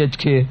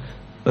DHK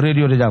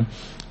radio de jam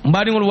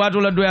mbadingol wato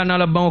la doya na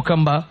la bango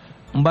kamba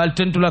mbal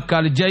tentula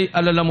kal jay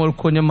ala lamol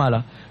ko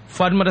nyamala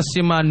fatmata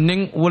sima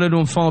ning wala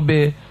dum fan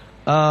be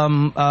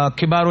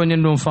kibaro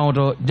nyen dum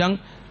fangoto jang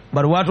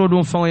bar wato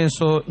dum fangen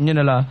so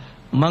nyenela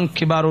man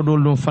kibaro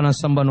dol dum fana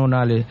sambano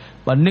nale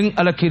ba ning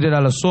ala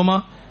kidira la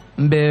soma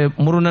mbe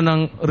muruna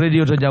nan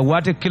radio to ja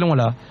wate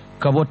kilmola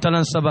kabo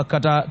talan saba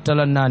kata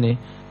talan nane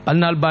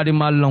alnal badi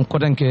mallon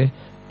kotanke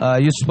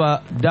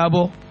yusfa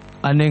dabo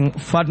aning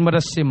fatmata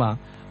sima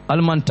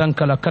alman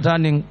tankala kata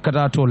ning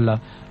kata tolla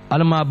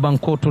alma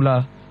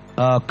bankotula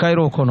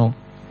kairo kono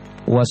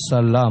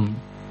wassalam.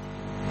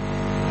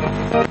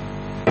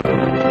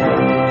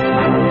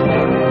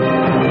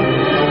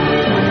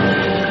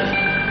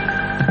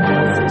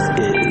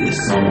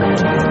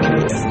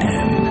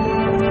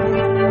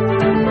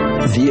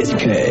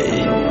 VSK,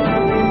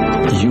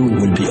 you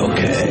will be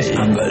okay.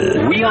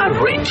 We are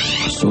are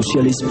rich.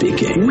 Socially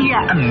speaking, We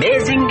are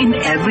amazing in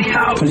every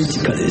house.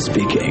 politically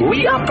speaking,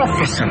 We are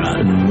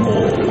professional.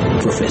 more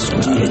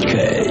professional.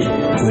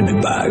 GHK will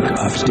be back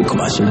after the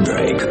commercial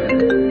break.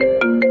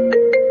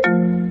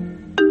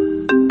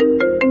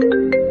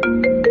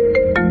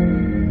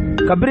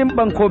 kabrim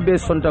banko be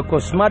sonta ko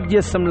smart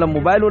gsm la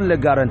mobile wol le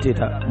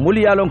garantita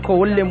muli yalon ko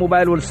wolle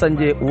mobile wol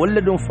sanje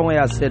wolle dum fon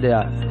ya cda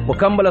o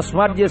kambala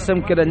smart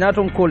gsm keda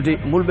nyaton kolti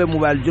mulbe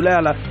mobile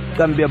julala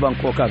gambia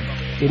banko kan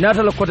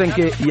inata la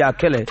kotenke ya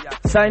kele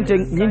sainte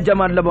nyin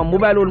jaman laba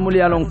mobile wol muli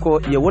yalon ko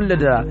ye wolle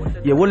dara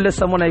ye wolle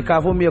samona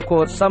ka fo mi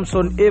ko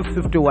Samsung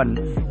A51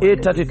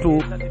 A32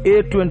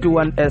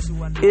 A21s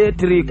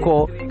A3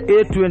 ko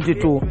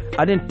A22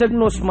 adin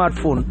Tecno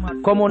smartphone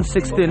common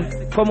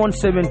 16 common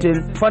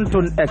 17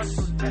 Phantom X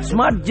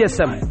smart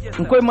GSM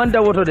nkoy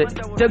manda woto de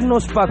Tecno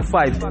Spark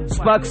 5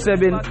 Spark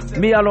 7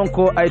 mi yalon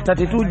ko ay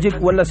 32 gig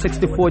wala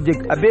 64 gig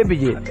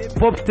abebije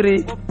Pop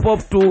 3 Pop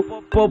 2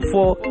 Pop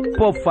 4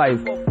 Pop 5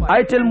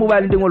 Itel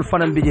mobile dingol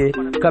fanam bije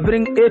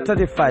kabring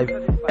A35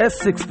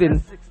 S16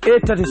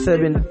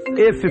 A37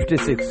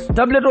 A56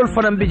 tablet ol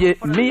fanam bije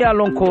mi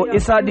yalon ko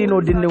isa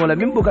dino dinni wala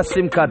min buka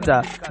sim card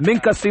min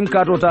ka sim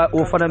card ota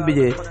o fanam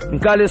bije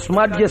nkale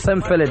smart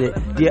GSM felede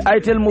ye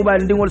Itel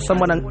mobile dingol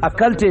samanan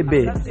akalte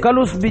be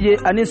kalus bije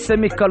ani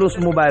semi kalus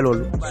mobile ol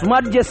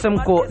smart GSM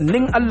ko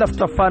ning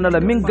allafta fanala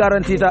min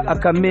garantita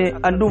akame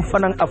andum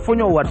fanan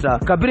afonyo wata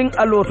kabring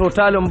aloto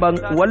talon bang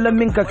wala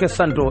min ka ke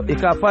santo e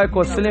ka fay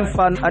ko ceiling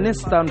fan ani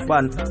stand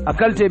fan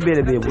akalte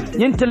bele bebu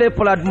nyin tele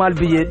plat mal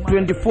bije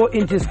 24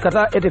 inches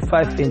kata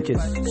 85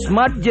 inches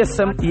smart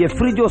GSM ye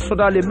frijo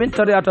sodale min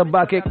tariata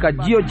bake ka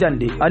jio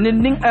jandi ani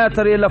ning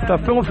ayatare lafta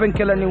fengo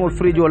fenkela ningol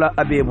frijo la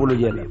abe bulu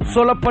jela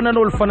sola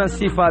pananol fanan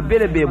sifa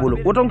bele bebulu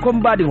woton ko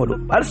mbadi ngolo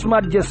al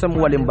smart GSM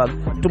walimbag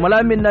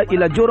tumala minna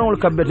ila jorongol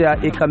kabeta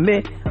e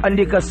kame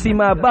andi ka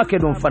sima bake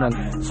dum fanan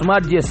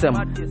smart GSM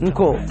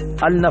nko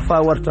al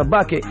nafa warta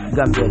bake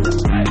Gambia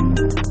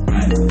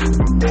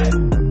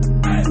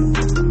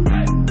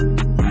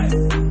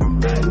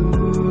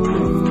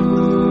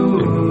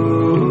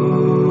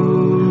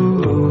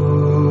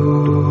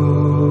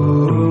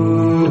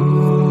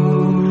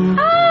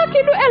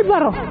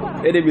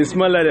ede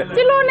bismillah de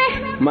ci lo ne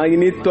maa ngi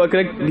nii toog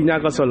rek di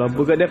ñàkk solo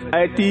bu ko def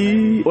IT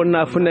on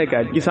naa fu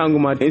nekkaat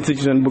gisanguma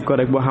institution bu ko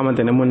rek boo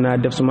xamante ne mën naa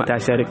def suma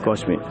tertiary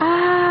course bi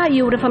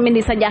yow dafa mel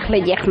ni sa jaaxle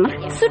jeex na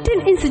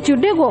Student Institute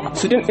déggoo ko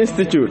Student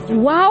Institute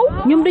waaw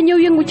ñoom dañoo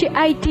yëngu ci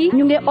IT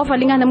ñu ngi offer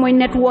li nga xam ne mooy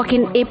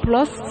networking A+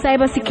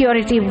 cyber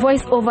security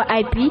voice over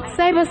IP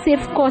cyber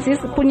safe courses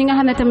pour ñi nga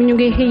xam ne tamit ñu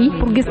ngi xëy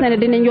pour gis na ne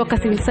dinañ yokk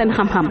si seen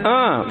xam-xam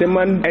te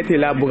man IT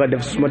laa bëgg a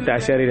def suma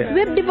tertiary de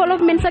web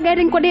development sa gay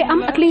dañ ko dee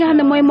am ak li nga xam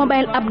ne mooy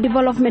mobile app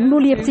development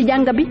loolu yëpp si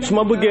jàng bi su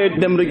ma bëggee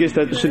dem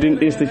register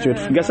Student Institute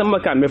nga sama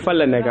kan mi fan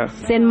la nekk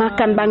seen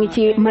maakan baa ngi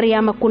ci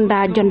Mariama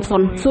Kunda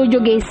Johnson soo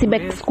jógee si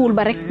Beck school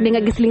ba rek di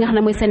nga gis li nga xam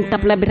ne mooy seen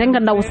tabla bi rek nga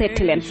daw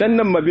seeti leen seen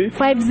number bi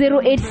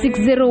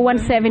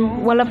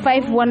 5086017 wala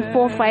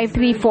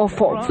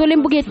 5145344 soo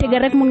leen bëggee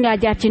tegal rek mun ngaa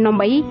jaar ci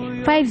nomba yi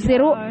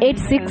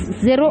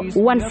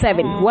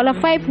 5086017 wala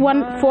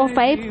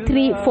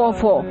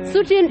 5145344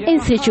 Student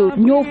Institute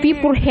ñëw fii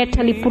pour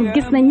xeetali pour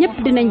gis na ñëpp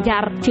dinañ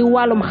jaar ci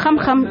wàllum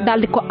xam-xam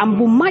daal di ko am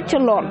bu màcc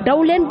lool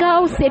daw leen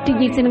gaaw seeti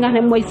ji si nga xam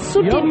ne mooy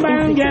Student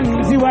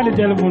Institute si wàllu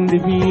téléphone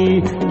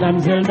bi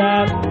Gamcel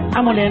daal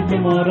amuleen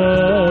numéro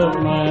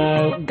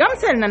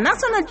Gamcel na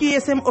national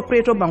GSM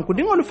operator banku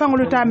dingolu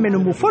fangolu ta menu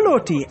mu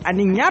foloti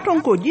ani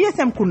nyaton ko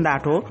GSM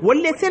kundato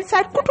wolle sel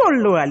site kutol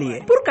loaliye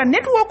pour ka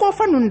network ko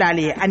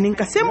fanundali ani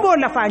ka sembo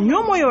la fa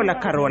nyomo yo la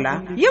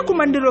karola yeku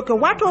mandiro ke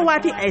wato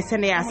wati ay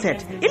senea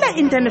set ila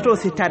internet o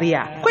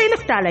sitaria ko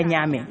ilefta la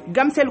nyame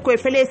Gamcel ko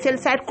fele sel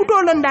site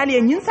kutol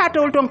ndali nyin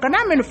satol ton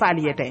kana menu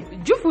faliyete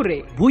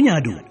Jufure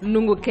Bunyadu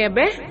Nungu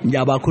Kebe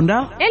Njaba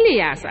Kunda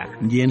Eliasa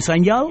Njien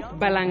Sanjal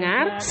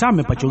Balangar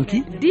Same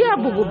Pachonki Dia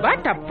Bugu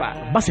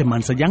Batapa Base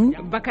Mansajang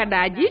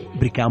Bakadaji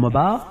Brikama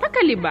Ba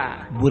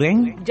Pakaliba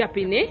Bureng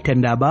Japine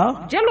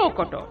Tendaba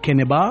Jalokoto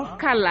Keneba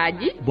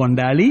Kalaji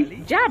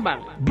Bondali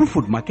Jabang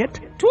Brufut Market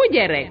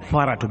Tujere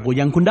Faratu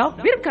Boyankunda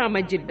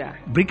Birkama Jidda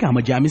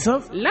Brikama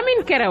Jamisa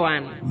Lamin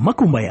Kerewan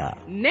Makumbaya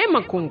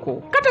Nema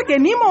Kunku katake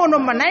nima ono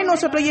manayno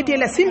soto yete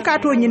la sim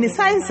kato nyini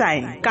sain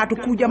sain katu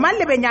kuja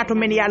malle be nyato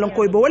men yalon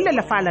koy bo walla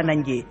la fala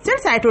nanje sel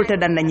say tolte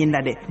dan na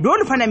nyinda de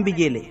dolu fanam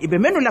bijele ibe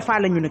menu la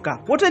fala nyunika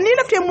wota ni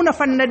lafte muna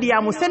fanna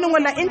diamu senu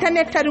wala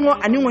internet taringo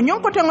aningo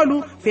nyonko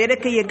tangalu fere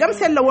ke ye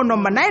Gamcel la wono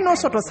manayno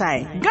soto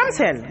sain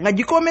Gamcel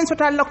ngaji ko men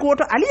soto la ko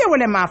woto aliye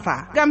wala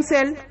mafa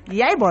Gamcel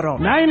yay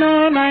borom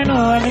naino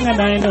ninga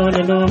naino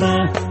le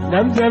doma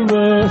Gamcel bo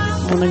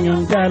muna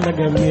nyonka la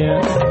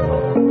Gambia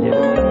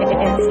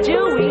It's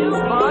Joey's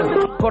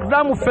on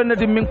korda mu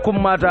fennati min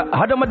kummata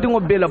hadama dingo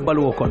bela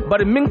balwo kon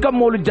bari min kam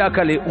molu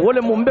jakale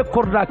wole mo be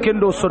korda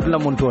kendo sodla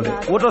mun tole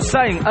woto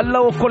sayin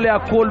Allah o kole a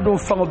kol dum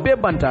fango be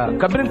banta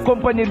kabrin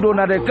compagnie do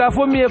na de ka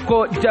fo mi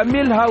ko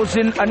Jamil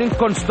Housing and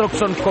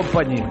Construction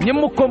Company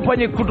nyimmu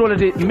compagnie kutole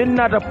de min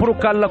nata pour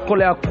kala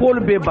kole a kol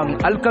be bang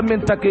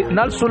alkamen take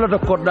nal sula da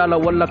korda la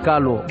walla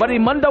kalo bari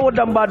manda wo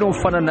damba dum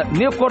fanana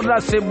ni korda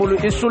sebulu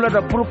isula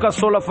da pour ka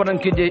sola fanan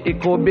kije e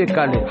ko be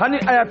kale hani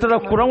ayatara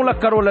kuran la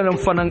karola nan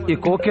fanan e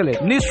ko kele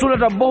ni sula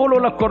da boholo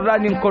la korda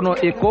nin kono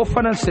e ko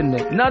fanan senne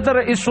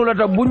natara isula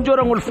da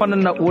bunjorangul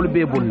fanan na wol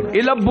be bul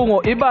ila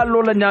bungo iba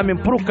lola nyamin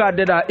pour ka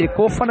deda e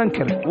ko fanan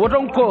kele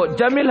wodon ko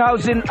Jamil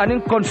Housing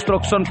and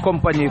Construction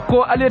Company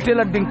ko alete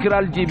la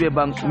dinkiral jibe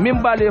bang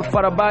mimbale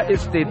faraba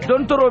estate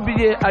don toro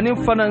bije anin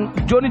fanan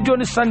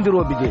joni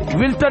sandiro bije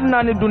wiltan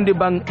nani dundi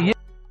bang